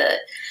with the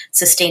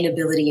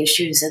sustainability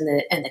issues and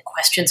the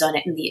questions on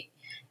it, and the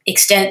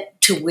extent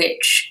to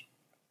which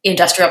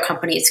industrial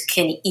companies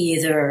can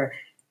either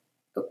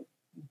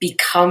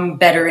become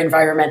better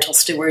environmental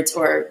stewards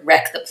or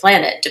wreck the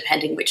planet,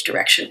 depending which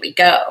direction we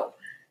go.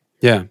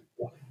 Yeah.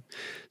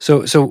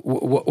 So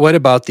what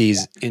about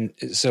these?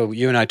 So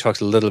you and I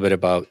talked a little bit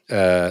about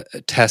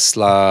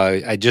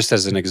Tesla. Just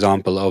as an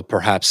example of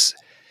perhaps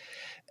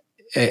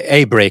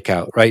a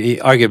breakout, right?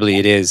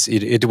 Arguably,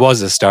 it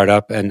was a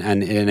startup,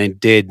 and it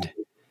did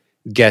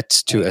get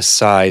to a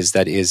size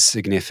that is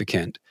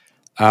significant.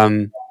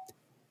 The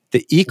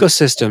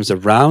ecosystems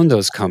around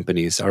those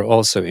companies are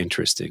also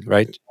interesting,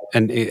 right?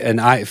 And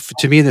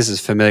to me, this is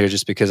familiar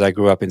just because I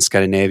grew up in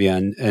Scandinavia,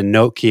 and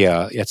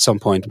Nokia at some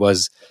point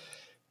was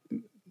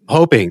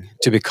hoping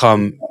to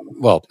become,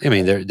 well, I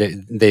mean,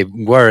 they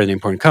were an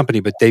important company,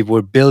 but they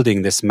were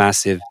building this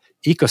massive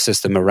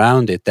ecosystem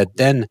around it that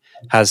then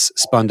has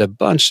spawned a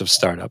bunch of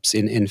startups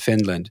in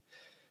Finland,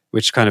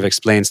 which kind of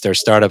explains their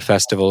startup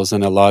festivals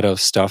and a lot of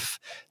stuff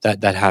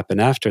that happen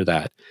after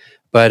that.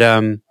 But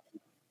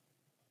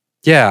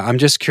yeah, I'm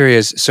just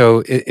curious.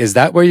 So is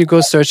that where you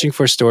go searching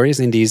for stories,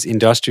 in these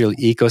industrial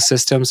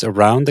ecosystems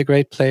around the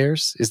great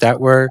players? Is that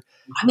where,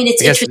 I mean,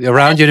 it's interesting.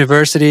 Around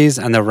universities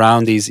and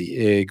around these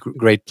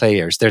great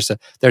players,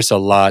 there's a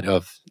lot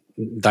of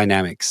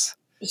dynamics.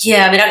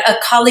 Yeah, I mean, a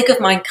colleague of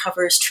mine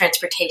covers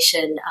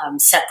transportation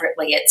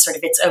separately. It's sort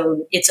of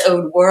its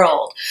own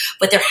world.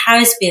 But there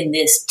has been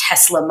this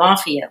Tesla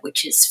mafia,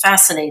 which is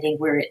fascinating,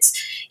 where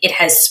it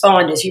has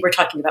spawned, as you were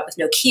talking about with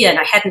Nokia, and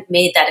I hadn't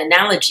made that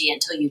analogy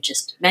until you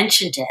just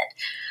mentioned it.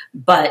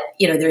 But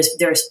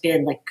there's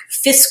been like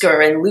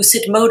Fisker and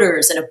Lucid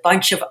Motors and a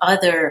bunch of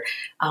other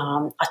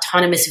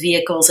autonomous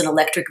vehicles and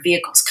electric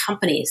vehicles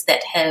companies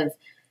that have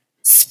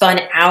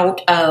spun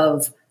out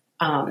of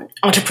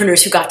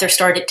entrepreneurs who got their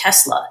start at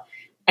Tesla.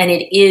 And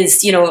it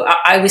is,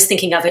 I was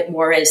thinking of it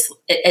more as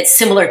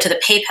similar to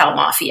the PayPal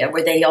mafia,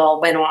 where they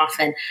all went off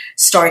and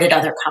started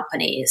other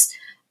companies.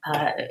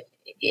 And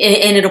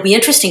it'll be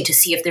interesting to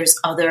see if there's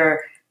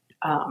other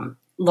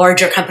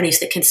larger companies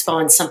that can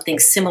spawn something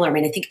similar. I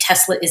mean, I think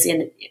Tesla is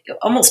in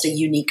almost a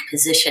unique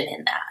position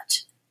in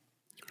that.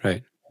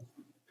 Right.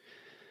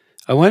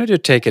 I wanted to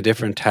take a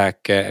different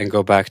tack and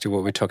go back to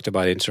what we talked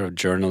about in sort of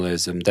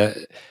journalism.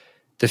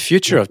 The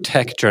future of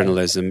tech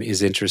journalism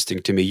is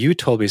interesting to me. You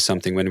told me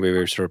something when we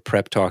were sort of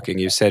prep talking.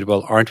 You said,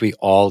 well, aren't we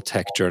all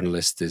tech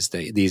journalists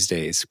these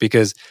days?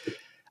 Because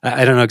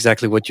I don't know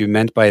exactly what you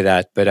meant by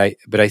that, but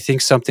I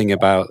think something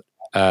about,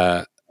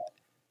 at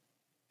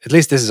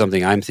least this is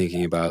something I'm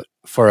thinking about.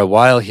 For a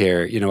while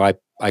here,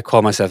 I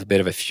call myself a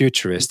bit of a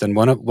futurist. And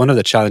one of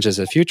the challenges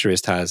a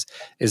futurist has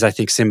is, I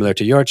think, similar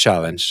to your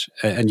challenge.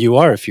 And you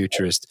are a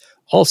futurist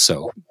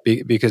also,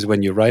 because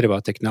when you write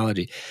about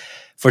technology,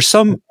 for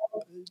some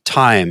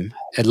time,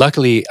 and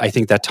luckily I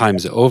think that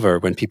time's over,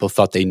 when people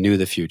thought they knew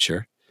the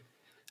future,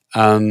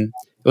 it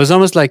was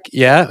almost like,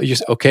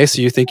 okay,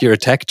 so you think you're a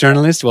tech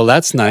journalist? Well,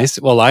 that's nice.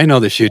 Well, I know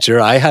the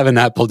future. I have an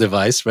Apple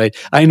device, right?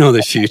 I know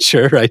the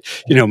future, right?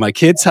 My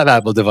kids have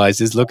Apple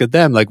devices. Look at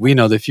them. Like, we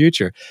know the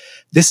future.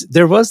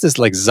 There was this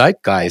like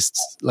zeitgeist,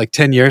 like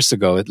 10 years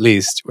ago at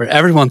least, where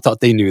everyone thought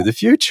they knew the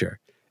future.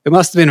 It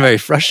must have been very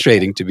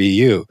frustrating to be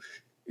you.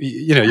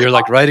 You're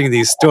like writing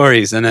these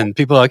stories, and then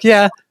people are like,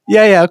 yeah,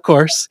 of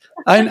course.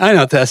 I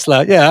know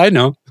Tesla. Yeah,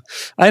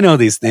 I know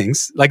these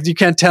things. Like, you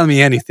can't tell me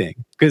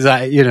anything, because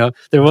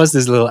there was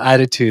this little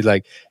attitude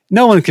like,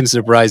 no one can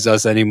surprise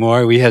us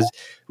anymore. We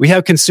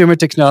have consumer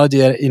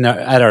technology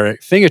at our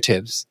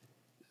fingertips.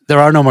 There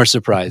are no more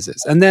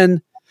surprises. And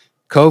then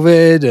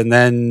COVID, and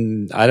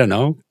then I don't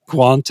know,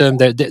 quantum.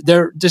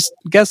 They're just,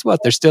 guess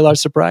what? There still are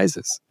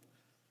surprises.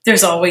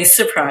 There's always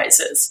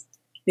surprises.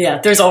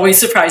 Yeah, there's always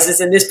surprises,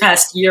 and this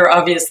past year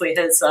obviously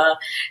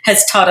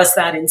has taught us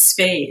that in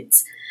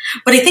spades.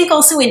 But I think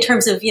also in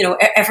terms of,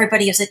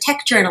 everybody as a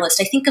tech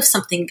journalist, I think of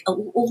something a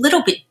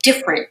little bit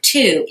different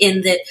too,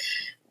 in that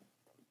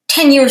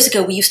 10 years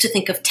ago, we used to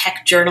think of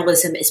tech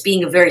journalism as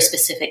being a very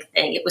specific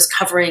thing. It was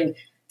covering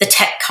the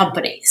tech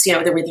companies.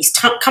 There were these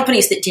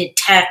companies that did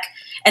tech,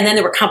 and then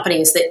there were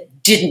companies that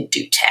didn't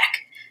do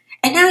tech.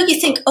 And now you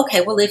think, okay,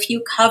 well, if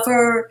you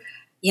cover,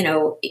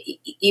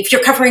 if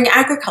you're covering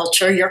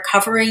agriculture,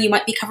 you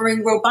might be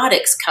covering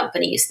robotics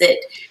companies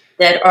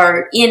that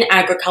are in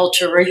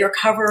agriculture, or you're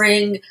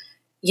covering,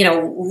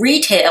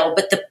 retail.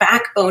 But the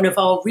backbone of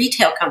all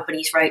retail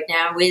companies right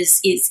now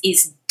is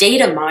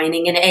data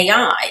mining and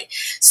AI.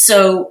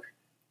 So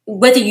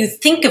whether you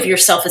think of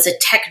yourself as a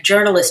tech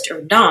journalist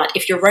or not,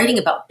 if you're writing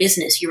about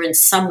business, you're in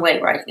some way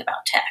writing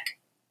about tech.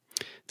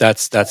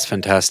 That's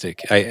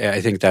fantastic. I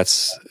think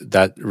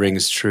that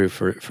rings true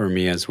for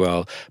me as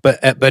well.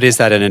 But is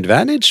that an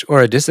advantage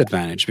or a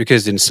disadvantage?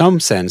 Because in some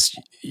sense,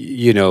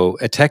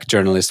 a tech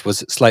journalist was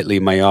slightly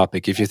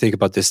myopic. If you think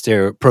about this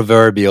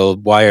proverbial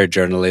Wired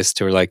journalist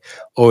who are like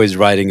always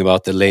writing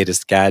about the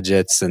latest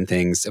gadgets and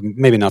things.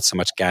 Maybe not so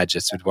much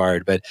gadgets with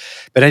Wired, but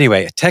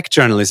anyway, a tech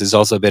journalist is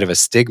also a bit of a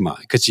stigma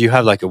because you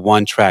have like a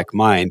one-track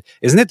mind.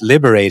 Isn't it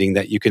liberating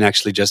that you can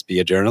actually just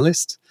be a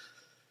journalist?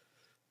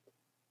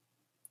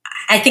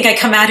 I think I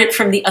come at it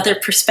from the other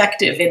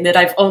perspective in that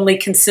I've only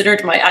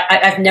considered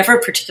I've never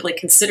particularly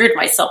considered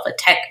myself a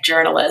tech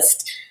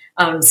journalist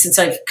since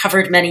I've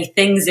covered many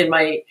things in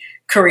my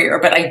career,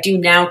 but I do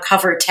now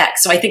cover tech.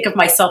 So I think of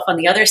myself on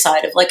the other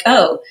side of like,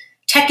 oh,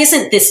 tech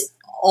isn't this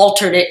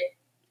alternate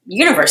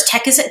universe.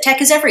 Tech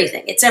is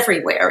everything. It's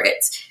everywhere.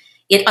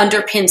 It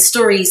underpins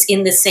stories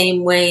in the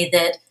same way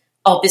that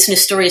all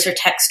business stories are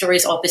tech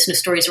stories. All business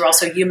stories are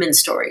also human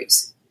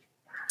stories.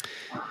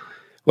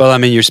 Well, I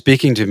mean, you're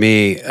speaking to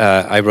me.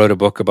 I wrote a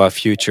book about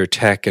future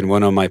tech, and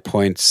one of my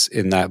points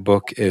in that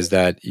book is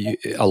that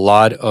a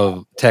lot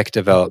of tech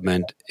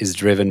development is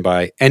driven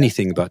by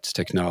anything but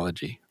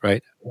technology,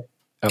 right?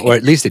 Or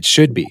at least it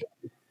should be.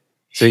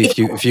 So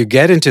if you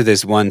get into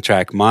this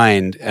one-track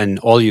mind and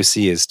all you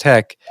see is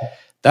tech,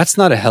 that's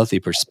not a healthy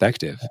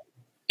perspective.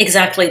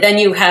 Exactly. Then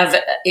you have,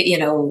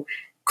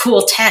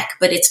 cool tech,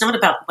 but it's not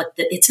about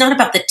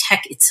the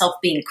tech itself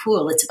being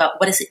cool. It's about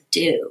what does it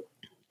do.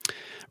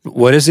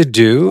 What does it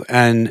do,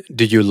 and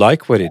do you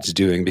like what it's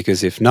doing?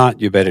 Because if not,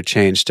 you better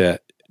change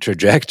the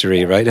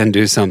trajectory, right, and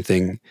do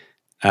something.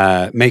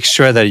 Make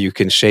sure that you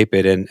can shape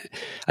it. And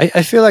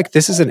I feel like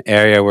this is an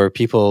area where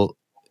people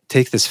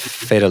take this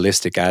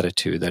fatalistic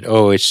attitude that,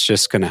 oh, it's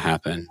just going to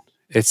happen.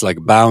 It's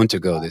like bound to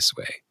go this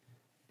way.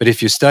 But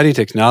if you study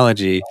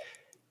technology,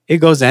 it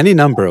goes any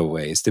number of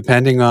ways,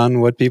 depending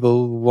on what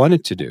people want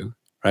it to do,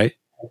 right?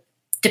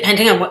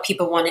 Depending on what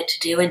people want it to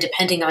do and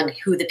depending on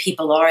who the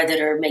people are that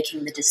are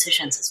making the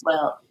decisions as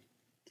well.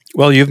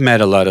 Well, you've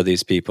met a lot of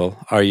these people.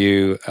 Are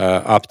you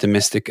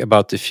optimistic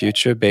about the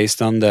future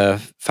based on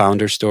the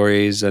founder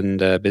stories and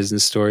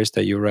business stories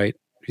that you write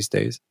these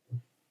days?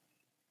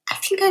 I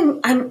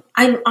think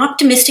I'm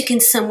optimistic in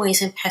some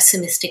ways and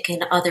pessimistic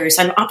in others.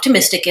 I'm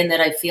optimistic in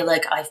that I feel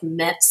like I've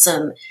met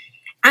some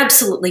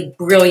absolutely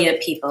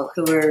brilliant people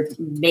who are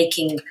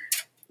making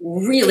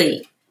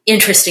really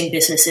interesting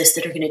businesses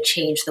that are going to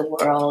change the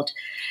world.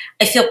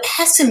 I feel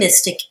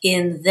pessimistic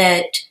in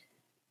that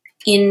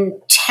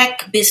in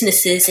tech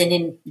businesses and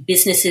in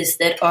businesses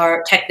that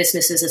are tech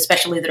businesses,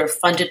 especially that are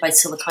funded by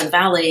Silicon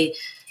Valley,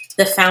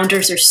 the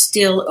founders are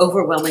still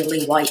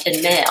overwhelmingly white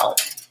and male.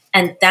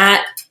 And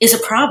that is a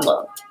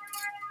problem.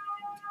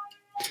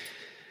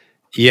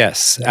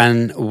 Yes.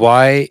 And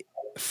why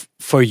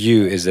for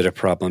you is it a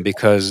problem?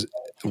 Because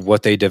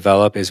what they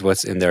develop is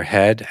what's in their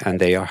head, and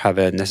they have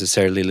a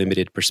necessarily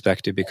limited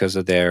perspective because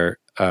of their,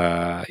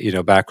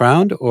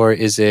 background? Or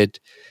is it,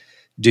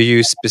 do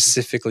you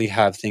specifically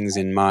have things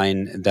in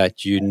mind that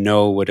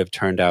would have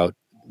turned out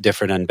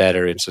different and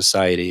better in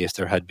society if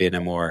there had been a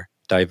more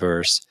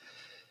diverse?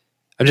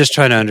 I'm just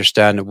trying to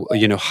understand,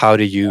 how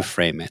do you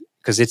frame it?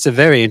 Because it's a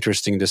very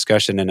interesting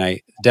discussion, and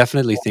I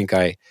definitely think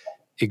I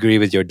agree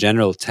with your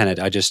general tenet.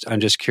 I'm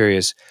just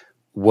curious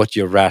what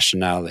your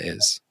rationale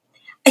is.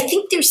 I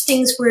think there's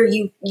things where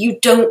you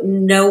don't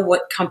know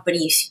what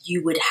companies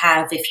you would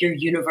have if your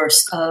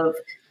universe of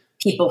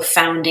people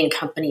founding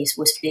companies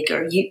was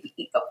bigger.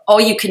 All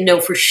you can know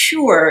for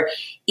sure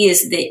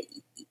is that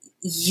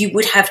you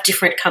would have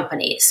different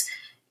companies.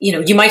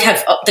 You might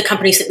have the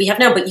companies that we have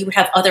now, but you would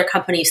have other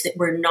companies that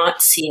we're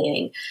not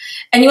seeing.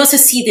 And you also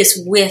see this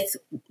with,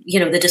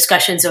 the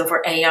discussions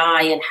over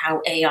AI and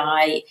how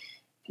AI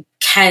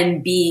can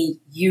be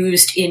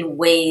used in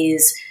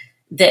ways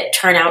that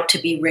turn out to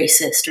be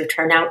racist or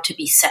turn out to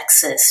be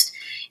sexist.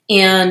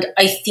 And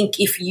I think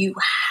if you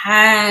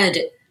had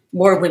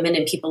more women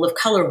and people of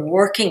color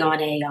working on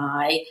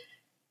AI,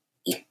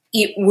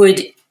 it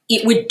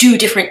would do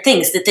different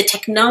things, that the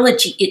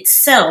technology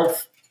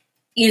itself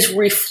is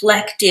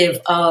reflective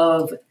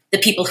of the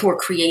people who are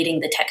creating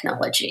the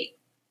technology.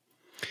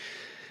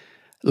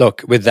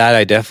 Look, with that,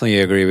 I definitely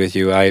agree with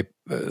you.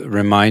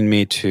 Remind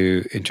me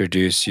to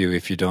introduce you,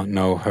 if you don't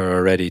know her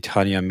already.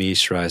 Tanya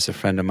Mishra is a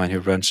friend of mine who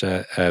runs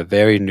a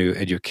very new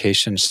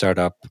education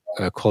startup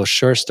called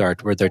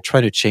SureStart, where they're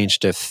trying to change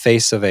the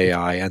face of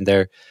AI.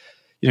 And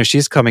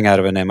she's coming out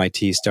of an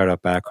MIT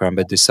startup background,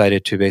 but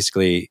decided to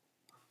basically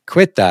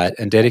quit that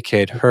and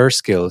dedicate her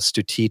skills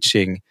to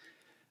teaching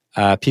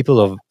people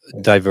of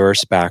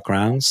diverse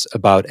backgrounds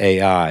about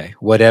AI.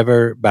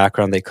 Whatever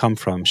background they come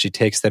from, she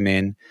takes them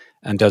in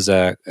and does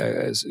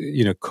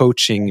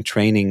coaching,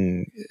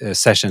 training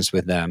sessions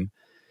with them,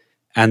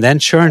 and then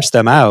churns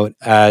them out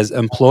as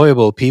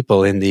employable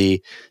people in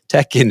the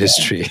tech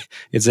industry.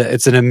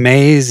 It's an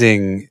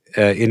amazing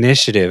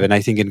initiative, and I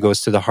think it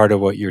goes to the heart of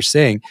what you're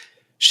saying.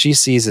 She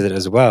sees it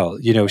as well.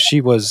 She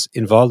was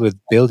involved with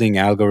building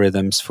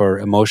algorithms for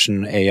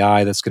emotion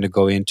AI that's going to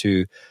go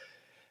into,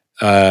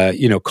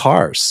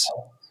 cars.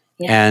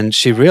 And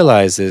she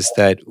realizes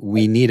that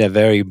we need a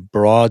very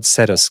broad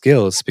set of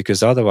skills,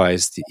 because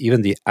otherwise,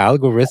 even the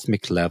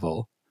algorithmic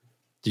level,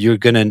 you're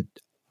going to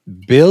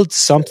build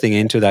something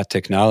into that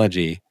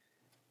technology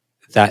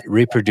that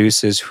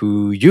reproduces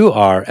who you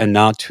are and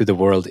not who the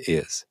world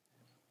is.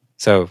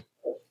 So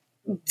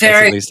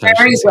very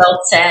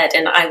well said.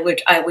 And I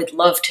would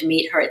love to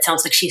meet her. It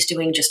sounds like she's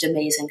doing just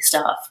amazing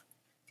stuff.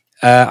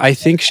 I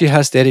think she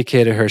has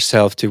dedicated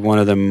herself to one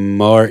of the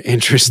more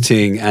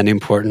interesting and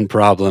important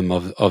problem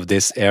of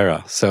this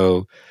era.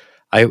 So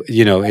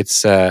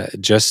it's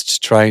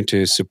just trying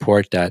to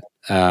support that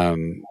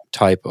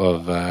type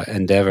of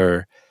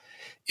endeavor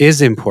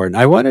is important.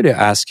 I wanted to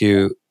ask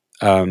you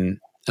a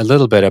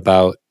little bit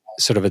about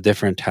sort of a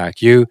different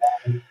tack. You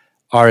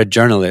are a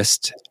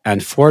journalist,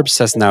 and Forbes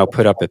has now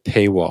put up a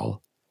paywall.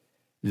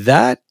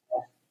 That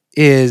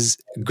is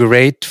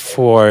great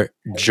for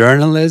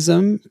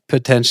journalism,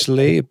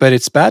 potentially, but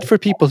it's bad for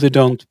people who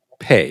don't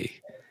pay.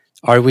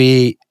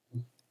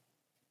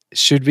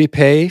 Should we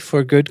pay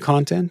for good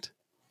content?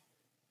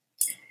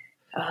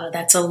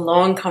 That's a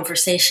long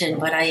conversation,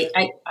 but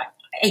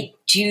I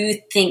do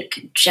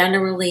think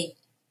generally,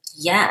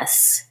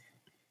 yes.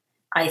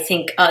 I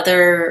think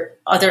other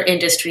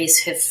industries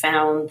have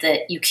found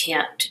that you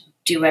can't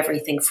do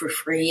everything for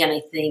free, and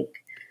I think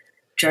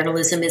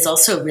journalism is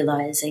also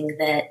realizing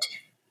that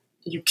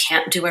you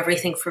can't do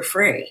everything for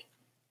free.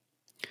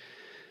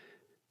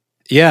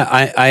 Yeah,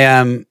 I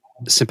am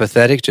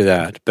sympathetic to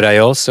that, but I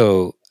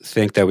also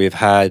think that we've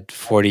had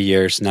 40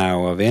 years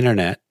now of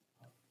internet,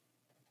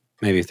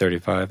 maybe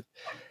 35,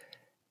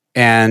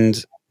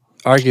 and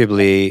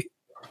arguably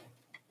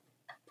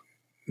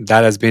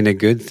that has been a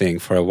good thing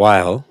for a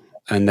while,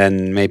 and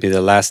then maybe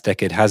the last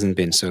decade hasn't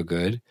been so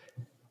good.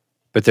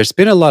 But there's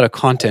been a lot of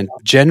content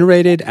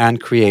generated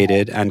and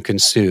created and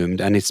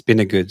consumed, and it's been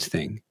a good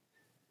thing.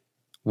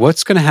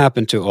 What's going to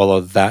happen to all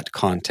of that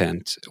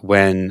content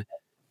when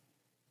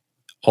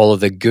all of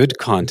the good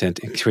content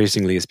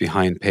increasingly is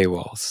behind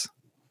paywalls?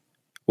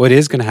 What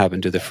is going to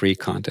happen to the free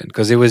content?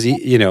 Because it was,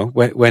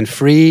 when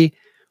free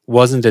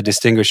wasn't a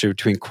distinguisher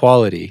between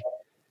quality,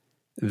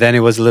 then it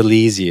was a little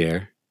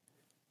easier,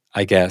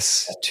 I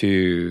guess,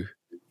 to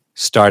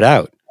start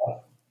out.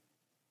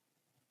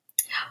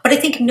 But I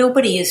think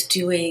nobody is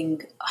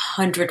doing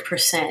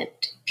 100%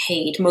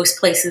 paid. Most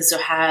places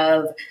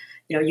have,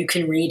 you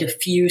can read a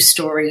few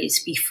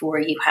stories before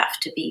you have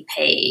to be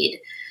paid.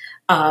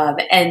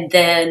 And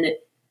then,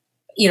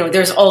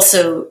 there's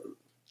also,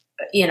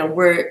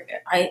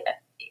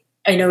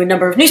 I know a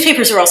number of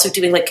newspapers are also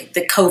doing like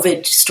the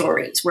COVID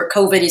stories, where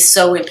COVID is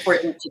so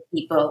important to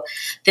people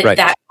that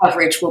that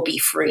coverage will be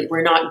free.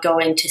 We're not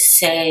going to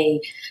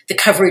say the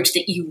coverage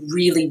that you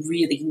really,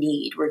 really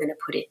need, we're going to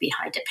put it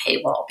behind a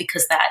paywall,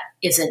 because that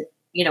isn't,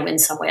 in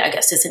some way, I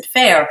guess, isn't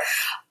fair.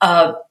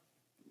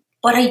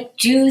 But I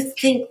do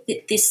think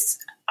that this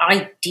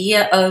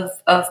idea of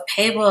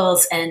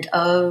paywalls and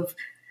of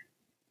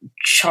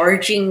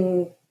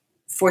charging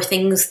for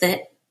things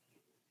that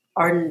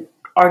are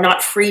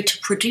not free to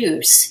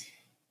produce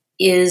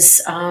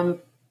is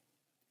the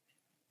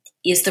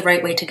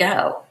right way to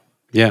go.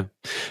 Yeah.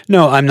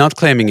 No, I'm not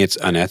claiming it's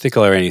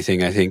unethical or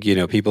anything. I think,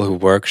 people who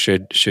work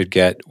should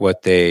get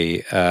what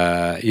they,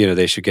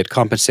 they should get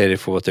compensated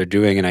for what they're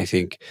doing. And I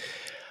think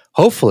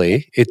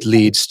hopefully it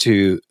leads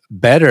to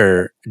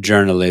better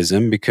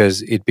journalism,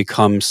 because it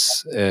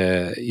becomes,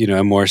 a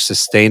more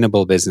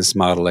sustainable business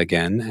model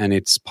again. And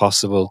it's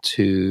possible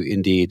to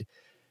indeed,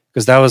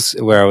 because that was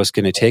where I was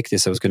going to take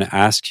this. I was going to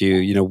ask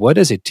you, what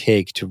does it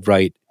take to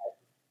write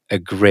a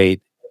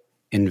great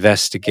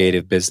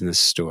investigative business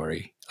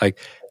story? Like,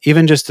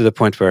 even just to the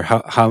point where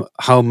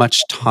how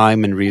much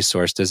time and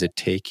resource does it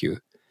take you?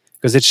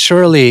 Because it's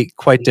surely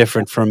quite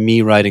different from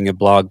me writing a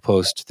blog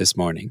post this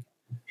morning.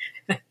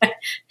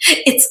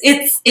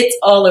 It's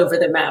all over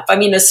the map. I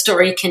mean, a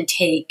story can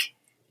take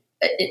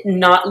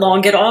not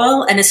long at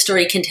all, and a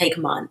story can take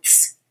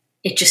months.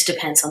 It just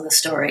depends on the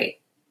story.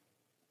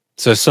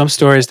 So some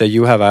stories that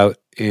you have out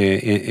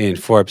in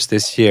Forbes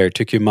this year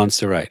took you months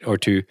to write or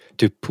to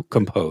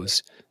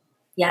compose.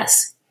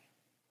 Yes.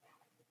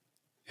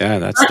 Yeah,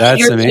 that's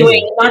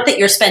amazing. Not that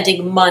you're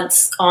spending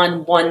months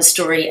on one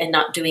story and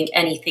not doing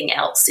anything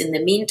else in the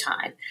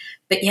meantime,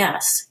 but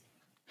yes.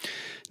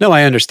 No,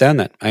 I understand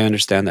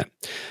that.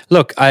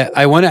 Look,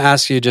 I want to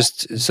ask you,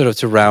 just sort of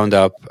to round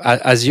up,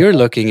 as you're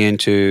looking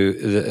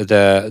into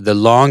the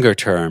longer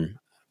term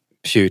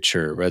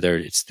future, whether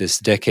it's this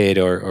decade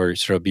or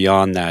sort of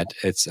beyond that,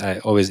 it's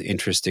always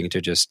interesting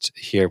to just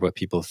hear what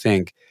people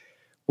think.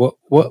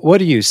 What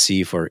do you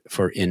see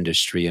for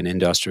industry and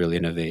industrial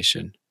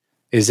innovation?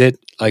 Is it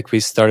like we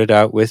started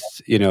out with,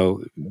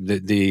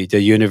 the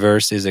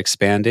universe is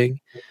expanding?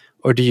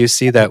 Or do you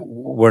see that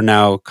we're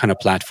now kind of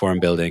platform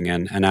building,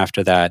 and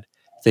after that,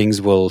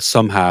 things will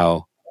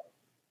somehow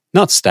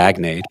not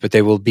stagnate, but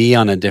they will be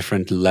on a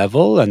different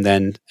level, and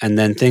then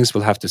things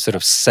will have to sort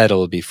of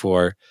settle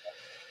before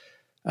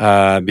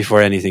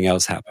anything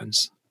else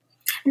happens?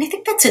 And I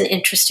think that's an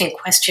interesting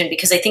question,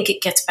 because I think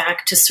it gets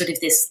back to sort of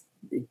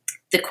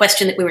the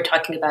question that we were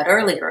talking about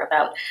earlier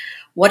about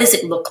what does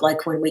it look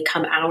like when we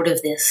come out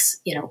of this,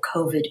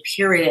 COVID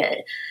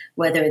period,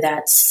 whether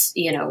that's,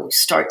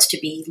 starts to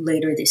be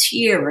later this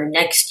year or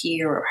next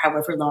year or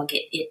however long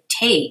it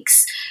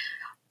takes.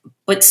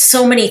 But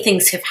so many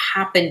things have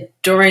happened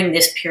during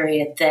this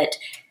period that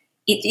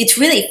it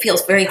really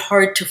feels very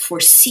hard to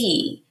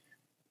foresee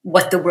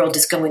what the world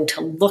is going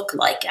to look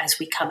like as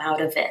we come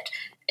out of it,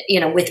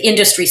 with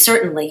industry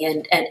certainly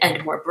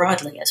and more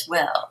broadly as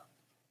well.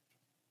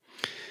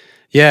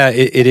 Yeah,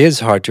 it is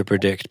hard to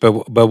predict.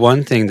 But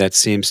one thing that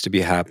seems to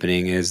be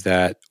happening is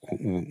that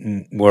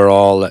we're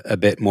all a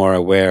bit more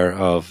aware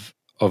of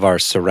our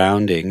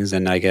surroundings.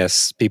 And I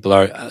guess people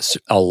are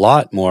a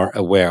lot more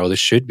aware, or they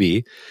should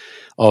be,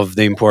 of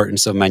the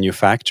importance of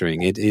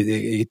manufacturing.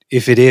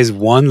 If it is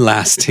one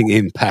lasting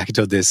impact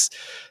of this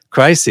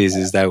crisis,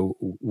 is that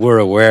we're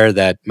aware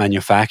that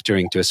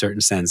manufacturing, to a certain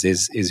sense,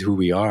 is who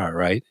we are,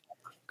 right?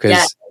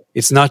 Because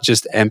it's not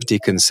just empty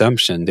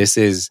consumption. This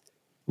is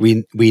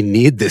we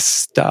need this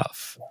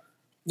stuff.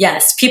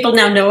 Yes, people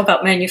now know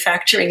about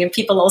manufacturing, and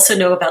people also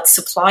know about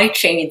supply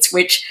chains,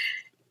 which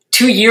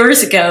 2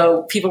 years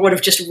ago, people would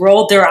have just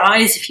rolled their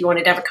eyes if you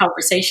wanted to have a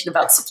conversation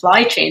about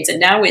supply chains.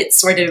 And now it's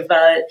sort of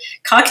a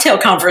cocktail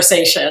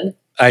conversation.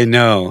 I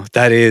know.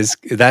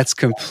 That's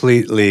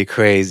completely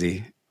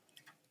crazy.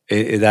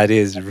 That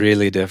is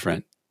really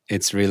different.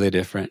 It's really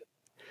different.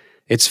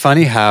 It's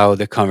funny how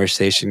the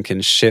conversation can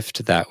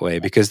shift that way,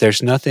 because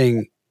there's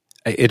nothing.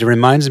 It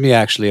reminds me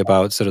actually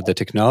about sort of the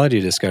technology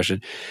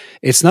discussion.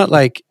 It's not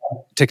like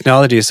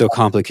technology is so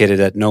complicated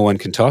that no one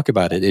can talk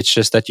about it. It's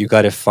just that you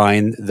got to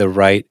find the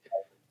right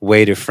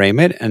way to frame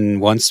it.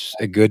 And once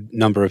a good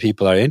number of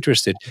people are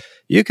interested,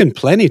 you can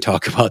plenty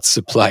talk about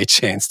supply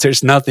chains.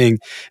 There's nothing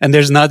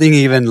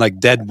even like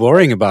dead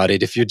boring about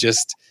it if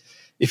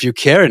you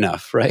care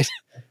enough, right?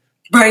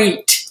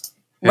 Right.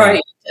 Yeah.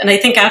 Right. And I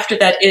think after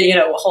that,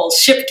 a whole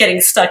ship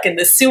getting stuck in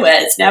the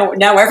Suez, now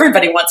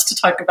everybody wants to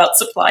talk about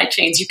supply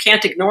chains. You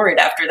can't ignore it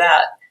after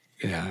that.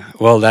 Yeah.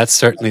 Well, that's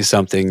certainly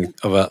something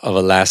of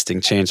a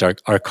lasting change.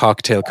 Our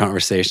cocktail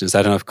conversations,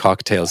 I don't know if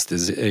cocktails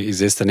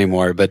exist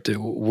anymore, but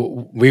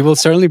we will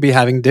certainly be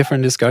having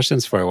different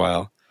discussions for a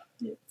while.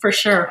 For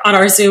sure. On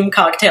our Zoom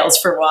cocktails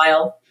for a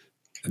while.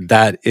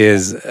 That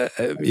is,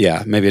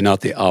 maybe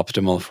not the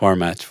optimal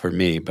format for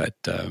me, but...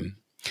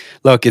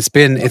 Look,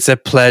 it's a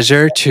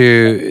pleasure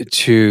to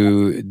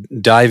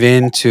dive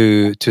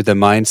into the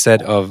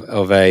mindset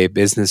of a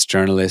business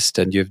journalist,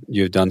 and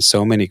you've done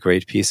so many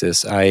great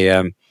pieces.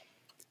 I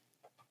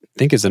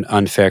think it's an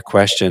unfair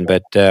question,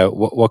 but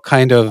what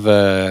kind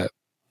of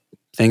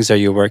things are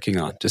you working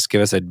on? Just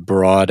give us a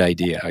broad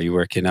idea. Are you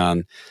working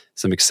on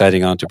some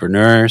exciting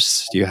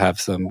entrepreneurs? Do you have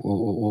some?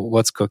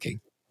 What's cooking?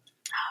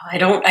 I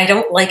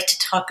don't like to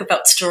talk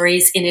about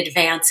stories in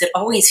advance. It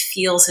always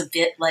feels a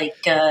bit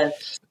like.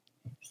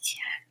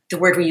 The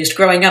word we used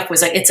growing up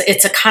was like it's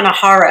a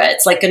kanahara.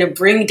 It's like going to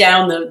bring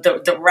down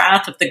the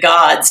wrath of the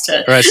gods.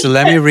 All right, so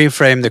let me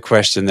reframe the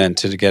question then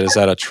to get us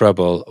out of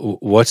trouble.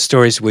 What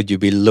stories would you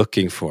be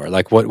looking for?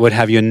 Like what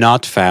have you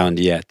not found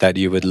yet that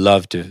you would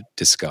love to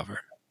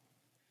discover?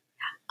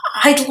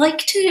 I'd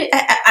like to.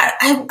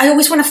 I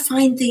always want to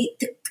find the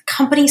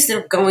companies that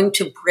are going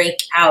to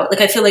break out.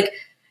 Like I feel like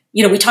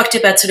we talked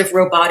about sort of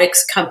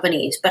robotics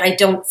companies, but I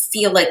don't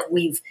feel like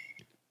we've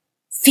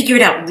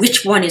figured out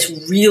which one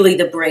is really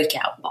the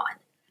breakout one.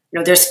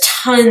 There's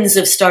tons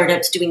of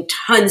startups doing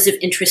tons of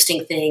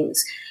interesting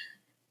things,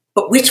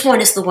 but which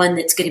one is the one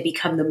that's going to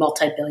become the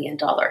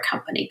multi-billion-dollar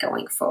company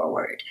going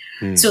forward?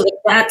 So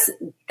that's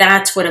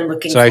what I'm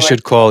looking for. So I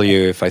should call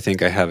you if I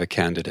think I have a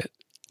candidate.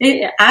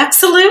 Yeah,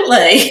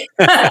 absolutely.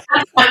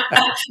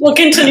 We'll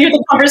continue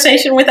the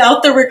conversation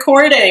without the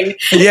recording.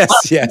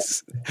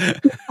 Yes.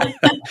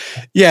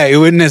 Yeah, it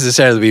wouldn't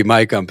necessarily be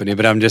my company,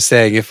 but I'm just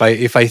saying if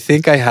I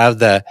think I have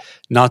the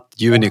not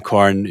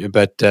unicorn,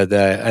 but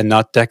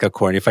not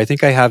decacorn. If I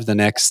think I have the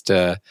next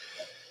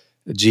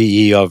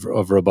GE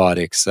of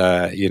robotics,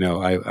 I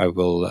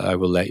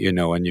will let you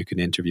know, and you can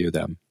interview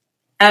them.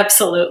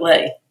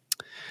 Absolutely.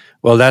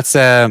 Well, that's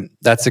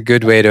a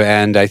good way to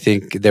end. I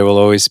think there will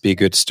always be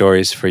good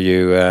stories for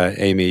you,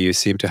 Amy. You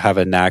seem to have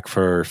a knack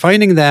for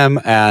finding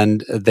them,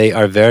 and they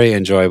are very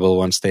enjoyable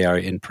once they are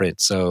in print.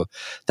 So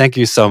thank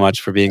you so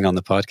much for being on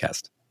the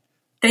podcast.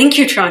 Thank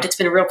you, Trond. It's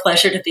been a real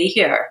pleasure to be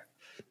here.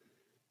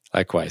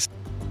 Likewise.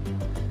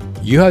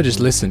 You have just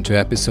listened to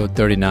episode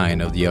 39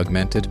 of the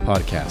Augmented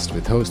Podcast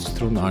with host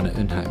Trond Arne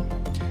Undheim.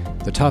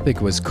 The topic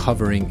was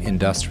covering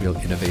industrial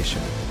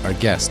innovation. Our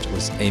guest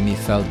was Amy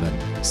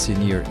Feldman,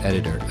 senior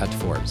editor at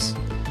Forbes.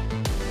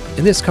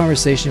 In this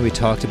conversation, we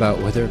talked about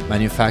whether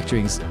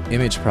manufacturing's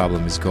image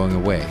problem is going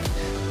away,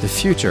 the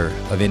future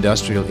of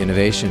industrial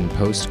innovation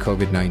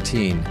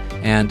post-COVID-19,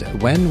 and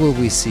when will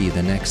we see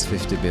the next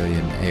 50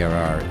 billion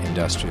ARR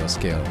industrial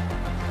scale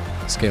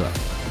up.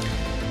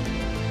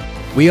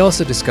 We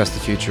also discussed the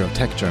future of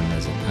tech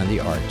journalism and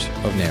the art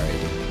of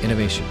narrating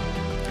innovation.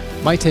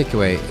 My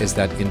takeaway is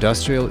that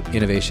industrial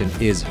innovation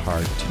is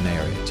hard to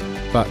narrate,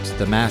 but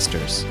the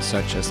masters,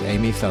 such as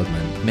Amy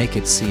Feldman, make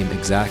it seem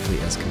exactly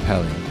as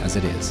compelling as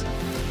it is.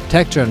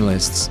 Tech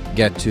journalists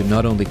get to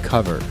not only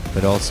cover,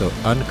 but also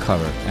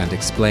uncover and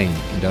explain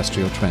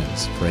industrial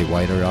trends for a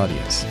wider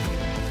audience.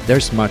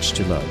 There's much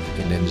to love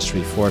in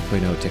Industry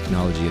 4.0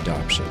 technology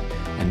adoption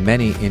and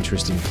many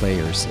interesting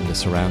players in the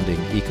surrounding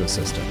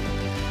ecosystem.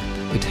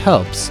 It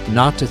helps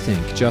not to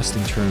think just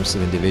in terms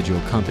of individual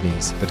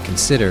companies, but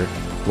consider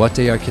what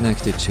they are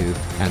connected to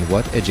and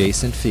what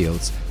adjacent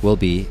fields will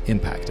be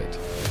impacted.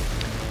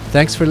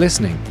 Thanks for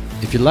listening.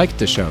 If you liked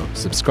the show,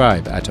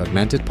 subscribe at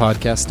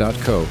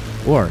augmentedpodcast.co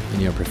or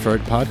in your preferred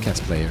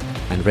podcast player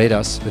and rate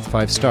us with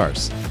 5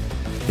 stars.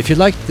 If you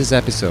liked this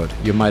episode,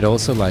 you might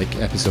also like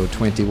episode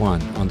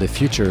 21 on the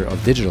future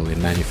of digital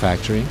in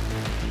manufacturing,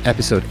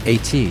 episode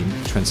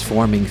 18,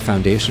 Transforming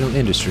Foundational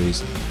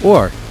Industries,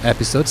 or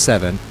episode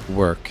 7,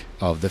 Work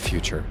of the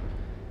Future.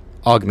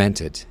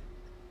 Augmented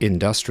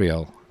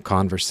Industrial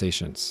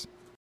Conversations.